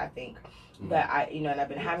things that I think that and I've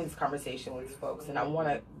been having this conversation with folks, and I want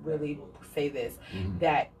to really say this,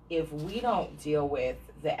 that if we don't deal with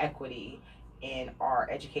the equity in our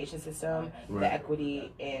education system, the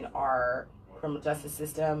equity in our criminal justice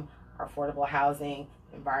system, our affordable housing,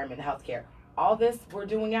 environment, healthcare, all this we're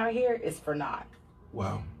doing out here is for naught.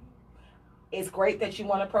 Wow. It's great that you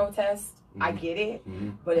want to protest. I get it.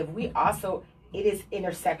 But if we also, it is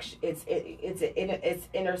intersection. It's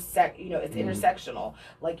intersectional.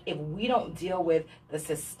 Like, if we don't deal with the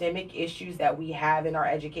systemic issues that we have in our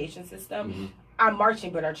education system, I'm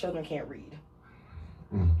marching, but our children can't read.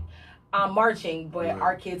 I'm marching, but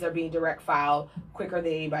our kids are being direct filed quicker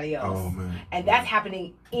than anybody else. Oh, man. And that's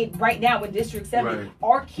happening right now in District 7.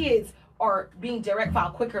 Our kids are being direct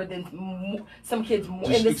filed quicker than some kids in the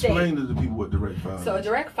state. Explain to the people what direct file is. So a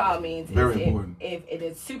direct file means important. If it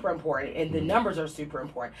is super important, and the numbers are super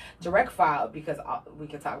important. Direct file, because we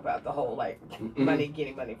can talk about the whole like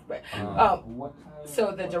getting money, but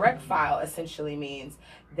so the direct file essentially means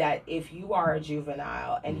that if you are a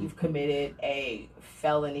juvenile and you've committed a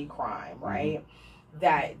felony crime, right,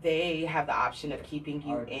 that they have the option of keeping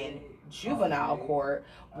you in juvenile court,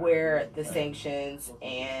 where the sanctions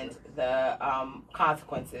and the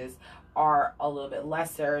consequences are a little bit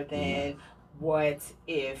lesser than what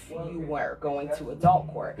if you were going to adult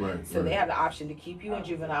court. So they have the option to keep you in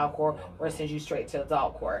juvenile court or send you straight to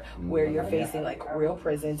adult court, where you're facing like real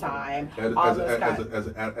prison time. As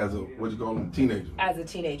a what you call them, teenager. As a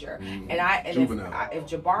teenager. And if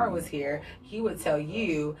Jabbar was here, he would tell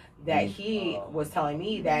you that he was telling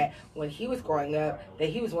me that when he was growing up, that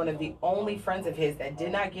he was one of the only friends of his that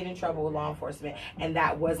did not get in trouble with law enforcement, and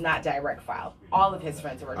that was not direct filed. All of his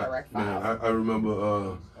friends were direct filed. I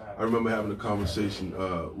remember having a conversation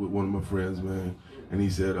with one of my friends, man, and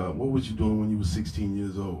he said, what was you doing when you were 16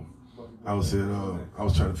 years old? I was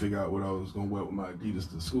trying to figure out what I was going to wear with my Adidas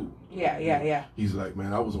to school. Yeah. He's like,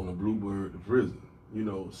 man, I was on a Bluebird to prison,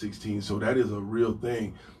 16. So that is a real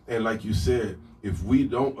thing. And like you said, if we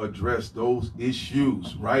don't address those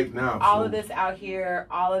issues right now, all of this out here,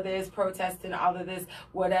 all of this protesting, all of this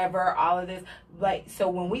whatever, all of this, like, so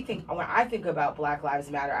when I think about Black Lives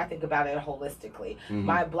Matter, I think about it holistically.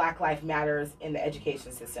 My Black life matters in the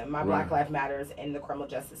education system. My Black life matters in the criminal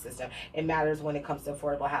justice system. It matters when it comes to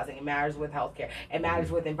affordable housing. It matters with healthcare. It matters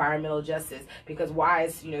with environmental justice, because why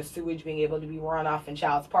is sewage being able to be run off in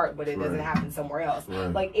Child's Park, but it doesn't happen somewhere else?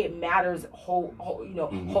 Like, it matters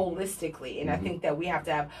holistically, and I think that we have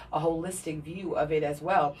to have a holistic view of it as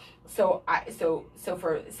well. So and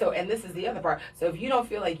this is the other part. So if you don't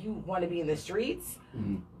feel like you want to be in the streets,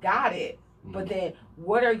 got it. But then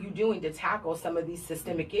what are you doing to tackle some of these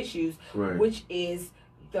systemic issues, which is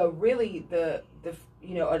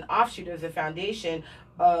an offshoot of the foundation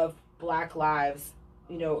of Black lives,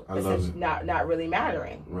 not really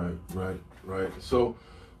mattering. Right. So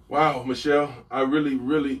Wow, Michelle, I really,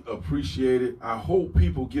 really appreciate it. I hope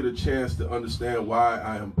people get a chance to understand why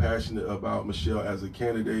I am passionate about Michelle as a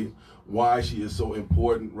candidate, why she is so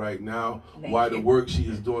important right now, why the work she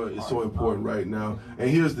is doing is so important right now. And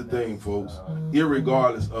here's the thing, folks,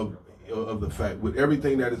 irregardless of the fact, with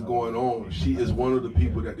everything that is going on, she is one of the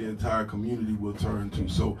people that the entire community will turn to.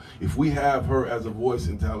 So if we have her as a voice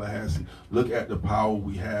in Tallahassee, look at the power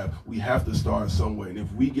we have. We have to start somewhere. And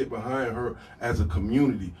if we get behind her as a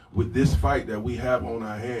community with this fight that we have on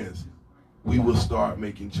our hands, we will start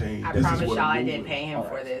making change. I promise y'all I didn't pay him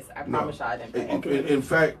for this. I promise y'all I didn't pay him for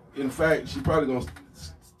this. In fact, she's probably going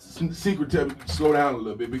to secretly slow down a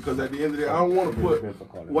little bit, because at the end of the day, I don't want to put,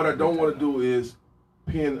 what I don't want to do is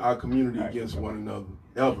pin our community against one another,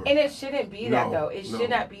 ever. And it shouldn't be that, though. It should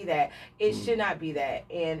not be that. It should not be that.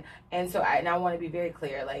 And so I want to be very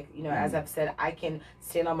clear. Like, you know, as I've said, I can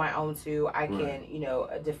stand on my own too. I can, you know,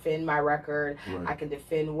 defend my record. I can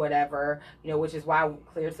defend whatever, you know, which is why I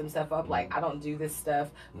cleared some stuff up. Like, I don't do this stuff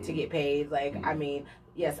to get paid. Like, I mean,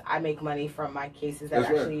 yes, I make money from my cases that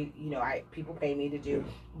actually, you know, people pay me to do.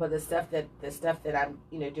 But the stuff that I'm,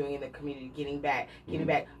 you know, doing in the community, getting back,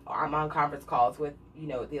 I'm on conference calls with, you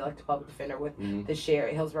know, the elected public defender, with the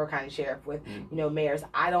sheriff, Hillsborough County Sheriff, with, you know, mayors.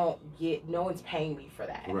 I don't get, no one's paying me for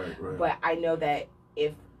that. Right. But I know that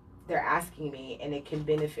if they're asking me and it can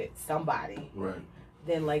benefit somebody,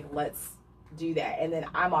 then like, let's do that. And then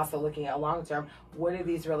I'm also looking at long term, what do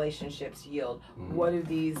these relationships yield? What do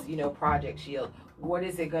these, you know, projects yield? What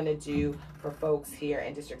is it going to do for folks here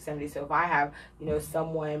in District 70? So if I have, you know,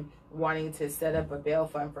 someone wanting to set up a bail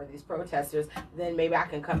fund for these protesters, then maybe I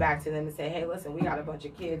can come back to them and say, hey, listen, we got a bunch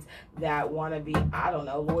of kids that want to be, I don't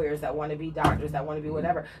know, lawyers, that want to be doctors, that want to be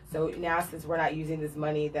whatever. So now, since we're not using this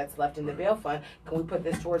money that's left in the bail fund, can we put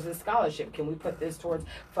this towards a scholarship? Can we put this towards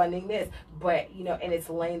funding this? But, you know, and it's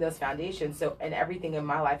laying those foundations. So, and everything in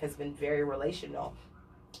my life has been very relational.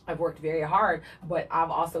 I've worked very hard, but I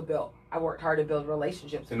worked hard to build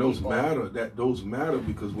relationships with those people. Those matter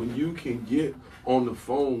because when you can get on the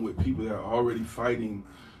phone with people that are already fighting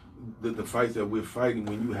the fights that we're fighting,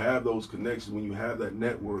 when you have those connections, when you have that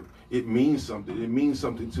network, it means something. It means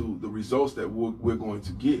something to the results that we're going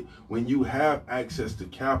to get. When you have access to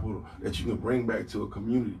capital that you can bring back to a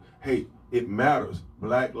community, hey, it matters.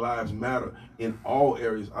 Black lives matter in all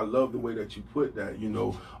areas. I love the way that you put that, you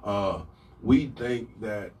know. We think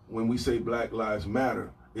that when we say Black Lives Matter,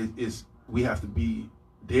 we have to be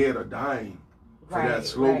dead or dying for that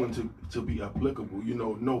slogan to be applicable. You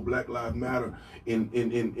know, no, Black Lives Matter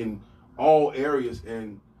in all areas,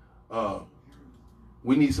 and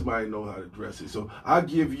we need somebody to know how to address it. So I'll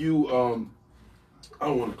give you, I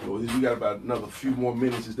don't want to close this. We got about another few more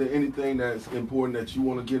minutes. Is there anything that's important that you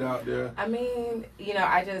want to get out there? I mean, you know,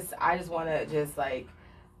 I just want to just like,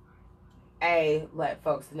 let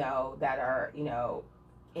folks know that are, you know,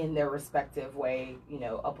 in their respective way, you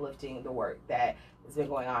know, uplifting the work that has been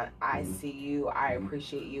going on. I see you. I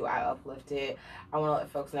appreciate you. I uplift it. I want to let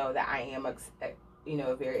folks know that I am, you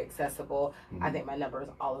know, very accessible. I think my number is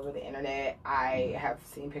all over the internet. I have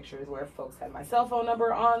seen pictures where folks had my cell phone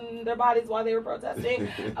number on their bodies while they were protesting.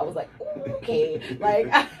 I was like, okay,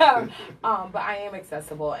 like, but I am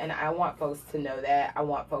accessible, and I want folks to know that. I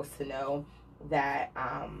want folks to know that,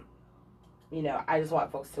 you know, I just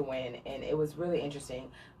want folks to win. And it was really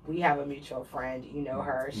interesting. We have a mutual friend, you know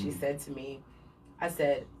her. She said to me, I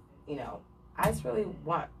said, you know, I just really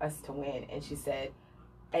want us to win. And she said,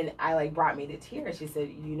 and I like brought me to tears. She said,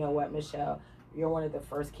 you know what, Michelle, you're one of the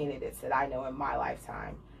first candidates that I know in my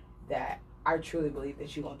lifetime that I truly believe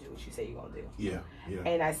that you're going to do what you say you're going to do. Yeah.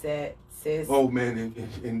 And I said, sis. Oh, man,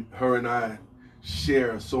 and her and I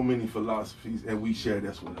share so many philosophies, and we share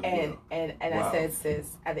this one as well. And I said,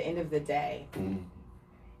 sis, at the end of the day,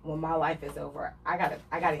 when my life is over, I gotta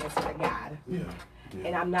answer to God. Yeah.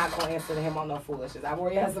 And I'm not going to answer to him on no foolishness. I've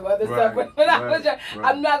already had some other stuff when I was young.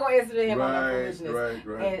 I'm not going to answer to him on no foolishness.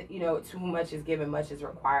 And, you know, too much is given, much is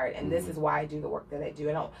required. And this is why I do the work that I do.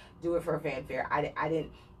 I don't do it for fanfare. I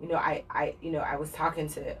didn't, you know, I was talking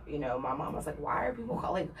to, you know, my mom. I was like, why are people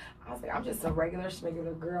calling? I was like, I'm just a regular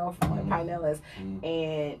schmigular girl from like Pinellas.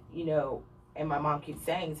 And, you know, and my mom keeps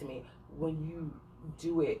saying to me, when you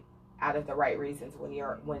do it out of the right reasons,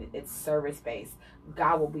 when it's service-based,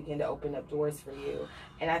 God will begin to open up doors for you.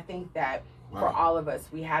 And I think that for all of us,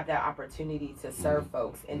 we have that opportunity to serve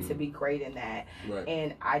folks and to be great in that.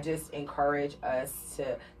 And I just encourage us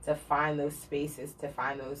to find those spaces, to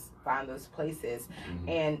find those places.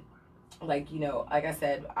 And like, you know, like I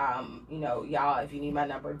said, you know, y'all, if you need my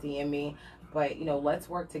number, DM me. but you know, let's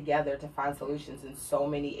work together to find solutions in so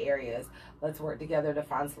many areas. Let's work together to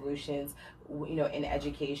find solutions, you know, in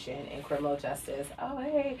education and criminal justice. Oh,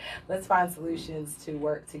 hey, let's find solutions to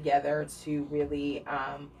work together to really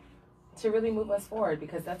move us forward,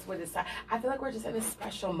 because that's what it's. I feel like we're just in a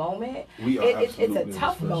special moment. It's a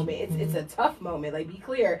tough moment. It's a tough moment. Like, be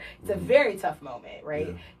clear, it's a very tough moment, right?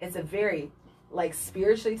 Yeah. It's a very, like,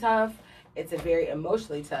 spiritually tough. It's a very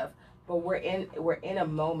emotionally tough. But we're in a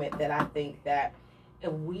moment that I think that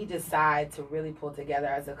if we decide to really pull together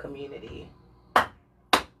as a community,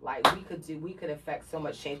 like, we could affect so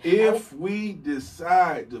much change. If we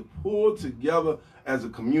decide to pull together as a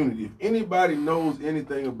community, if anybody knows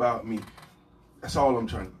anything about me, that's all I'm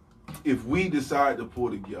trying to do. If we decide to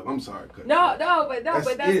pull together, I'm sorry, but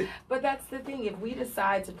that's the thing. If we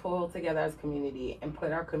decide to pull together as a community and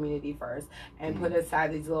put our community first, and put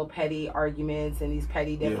aside these little petty arguments and these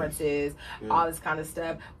petty differences, all this kind of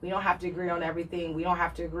stuff, we don't have to agree on everything. We don't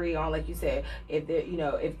have to agree on, like you said,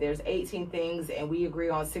 if there's 18 things and we agree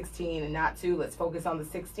on 16 and not 2, let's focus on the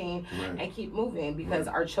 16 and keep moving, because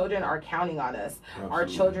our children are counting on us. Absolutely. Our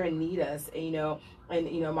children need us, and, you know. And,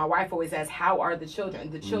 you know, my wife always asks, how are the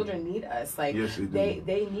children? The children need us. Like, yes, they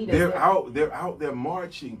need us. They're out there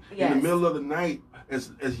marching in the middle of the night,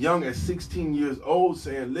 as young as 16 years old,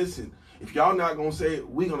 saying, listen, if y'all not going to say it,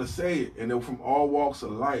 we're going to say it. And they're from all walks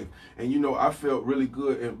of life. And, you know, I felt really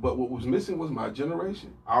good. But what was missing was my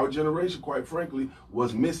generation. Our generation, quite frankly,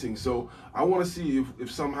 was missing. So I want to see if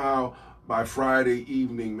somehow by Friday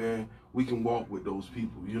evening, man, we can walk with those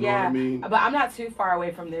people. You know what I mean? But I'm not too far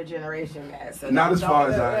away from their generation, man. So not as far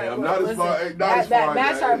as I am. Not as far as I am.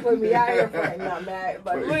 Matt tried to put me out here for it. No, Matt.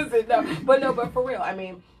 But listen, but for real. I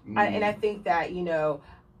mean, and I think that, you know,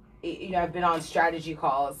 I've been on strategy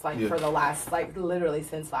calls for the last, literally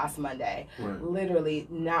since last Monday. Right. Literally,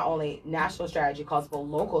 not only national strategy calls, but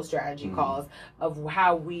local strategy calls of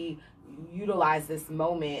how we utilize this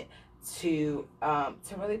moment to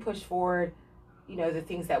really push forward, you know, the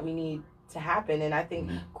things that we need to happen. And I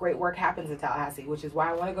think great work happens in Tallahassee, which is why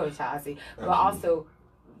I want to go to Tallahassee. Absolutely. But also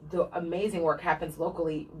the amazing work happens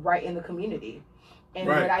locally, right in the community. And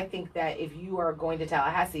what I think that if you are going to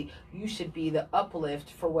Tallahassee, you should be the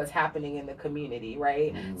uplift for what's happening in the community,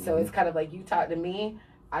 right? Mm-hmm. So it's kind of like you talk to me,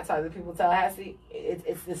 I talk to the people in Tallahassee.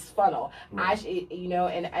 It's this funnel. Mm-hmm. You know,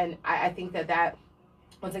 and I think that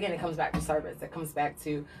once again, it comes back to service. It comes back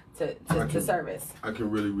to service. I can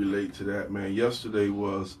really relate to that, man. Yesterday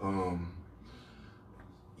was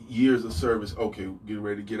years of service. Okay, getting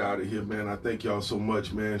ready to get out of here, man. I thank y'all so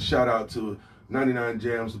much, man. Shout out to 99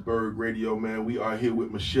 Jamsburg Radio, man. We are here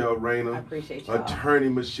with Michelle Rayner. I appreciate y'all. Attorney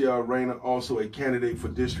Michelle Rayner, also a candidate for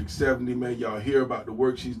District 70, man. Y'all hear about the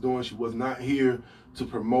work she's doing. She was not here to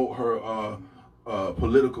promote her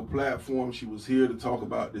political platform. She was here to talk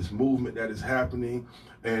about this movement that is happening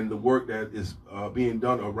and the work that is being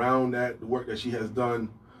done around that, the work that she has done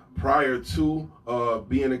prior to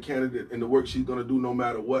being a candidate, and the work she's going to do no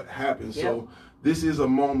matter what happens. Yep. So this is a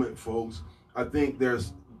moment, folks. I think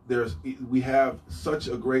we have such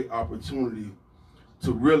a great opportunity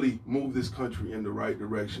to really move this country in the right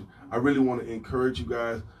direction. I really want to encourage you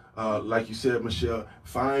guys. Like you said, Michelle,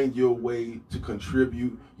 find your way to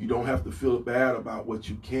contribute. You don't have to feel bad about what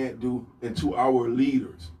you can't do. And to our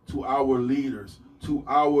leaders,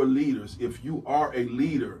 if you are a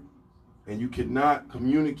leader and you cannot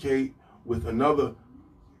communicate with another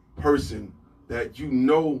person that you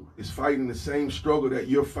know is fighting the same struggle that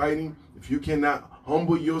you're fighting, if you cannot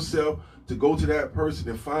humble yourself to go to that person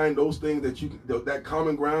and find those things that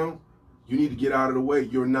common ground, you need to get out of the way.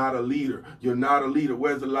 You're not a leader. You're not a leader.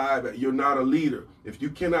 Where's the live at? You're not a leader. If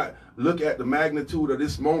you cannot look at the magnitude of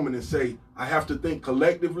this moment and say, I have to think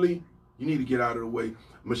collectively, you need to get out of the way.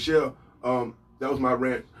 Michelle, that was my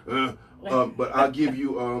rant. But I'll give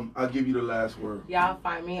you the last word. Y'all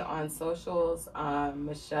find me on socials,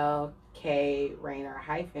 Michelle K Rayner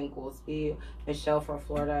 _Goolsby. Michelle for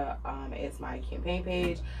Florida is my campaign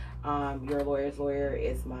page. Your Lawyer's Lawyer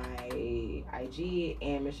is my IG,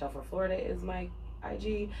 and Michelle for Florida is my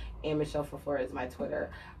IG, and Michelle for Florida is my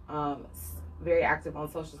Twitter. Very active on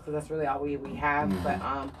socials because that's really all we have. But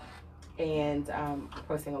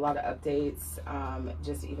posting a lot of updates,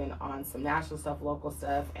 just even on some national stuff, local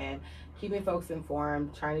stuff, and keeping folks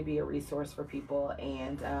informed, trying to be a resource for people,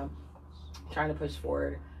 and trying to push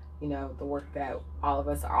forward, you know, the work that all of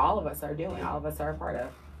us are doing, all of us are a part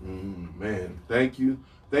of. Man, thank you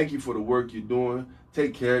for the work you're doing.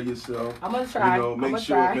 Take care of yourself. I'm gonna try. You know, make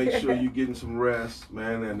sure you're getting some rest,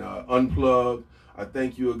 man, and unplug. I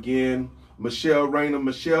thank you again. Michelle Rayner.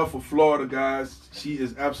 Michelle for Florida, guys. She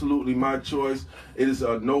is absolutely my choice. It is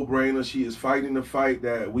a no-brainer. She is fighting the fight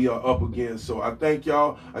that we are up against. So I thank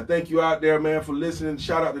y'all. I thank you out there, man, for listening.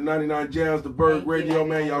 Shout out to 99 Jams, the Berg Radio,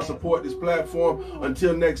 man. Y'all support this platform.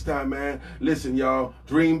 Until next time, man. Listen, y'all.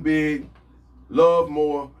 Dream big, love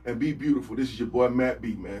more, and be beautiful. This is your boy, Matt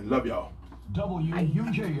B, man. Love y'all.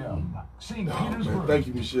 WUJM, St. Petersburg. Thank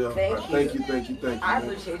you, Michelle. Thank you. I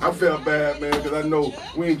appreciate you. I felt bad, man, because I know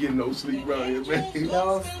we ain't getting no sleep around here, man.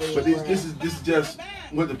 No sleep. But this is just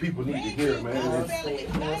what the people need to hear, man. No sleep.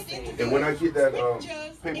 And when I get that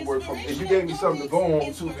paperwork from, and you gave me something to go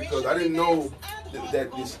on too, because I didn't know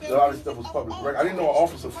that a lot of stuff was public record. I didn't know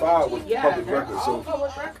Officer File was public record. So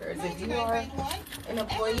public records. If you are an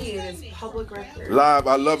employee, it is public record. Live,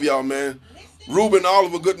 I love y'all, man. Ruben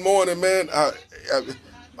Oliver, good morning, man.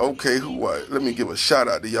 Okay, let me give a shout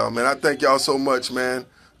out to y'all, man. I thank y'all so much, man.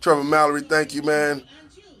 Trevor Mallory, thank you, man.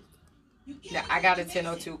 Yeah, I got a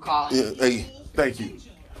 10:02 call. Yeah, hey, thank you.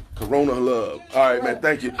 Corona love. All right, man,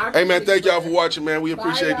 thank you. Hey, man, thank y'all for watching, man. We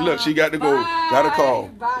appreciate it. Look, she got to go. Got a call.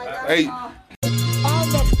 Bye. Hey.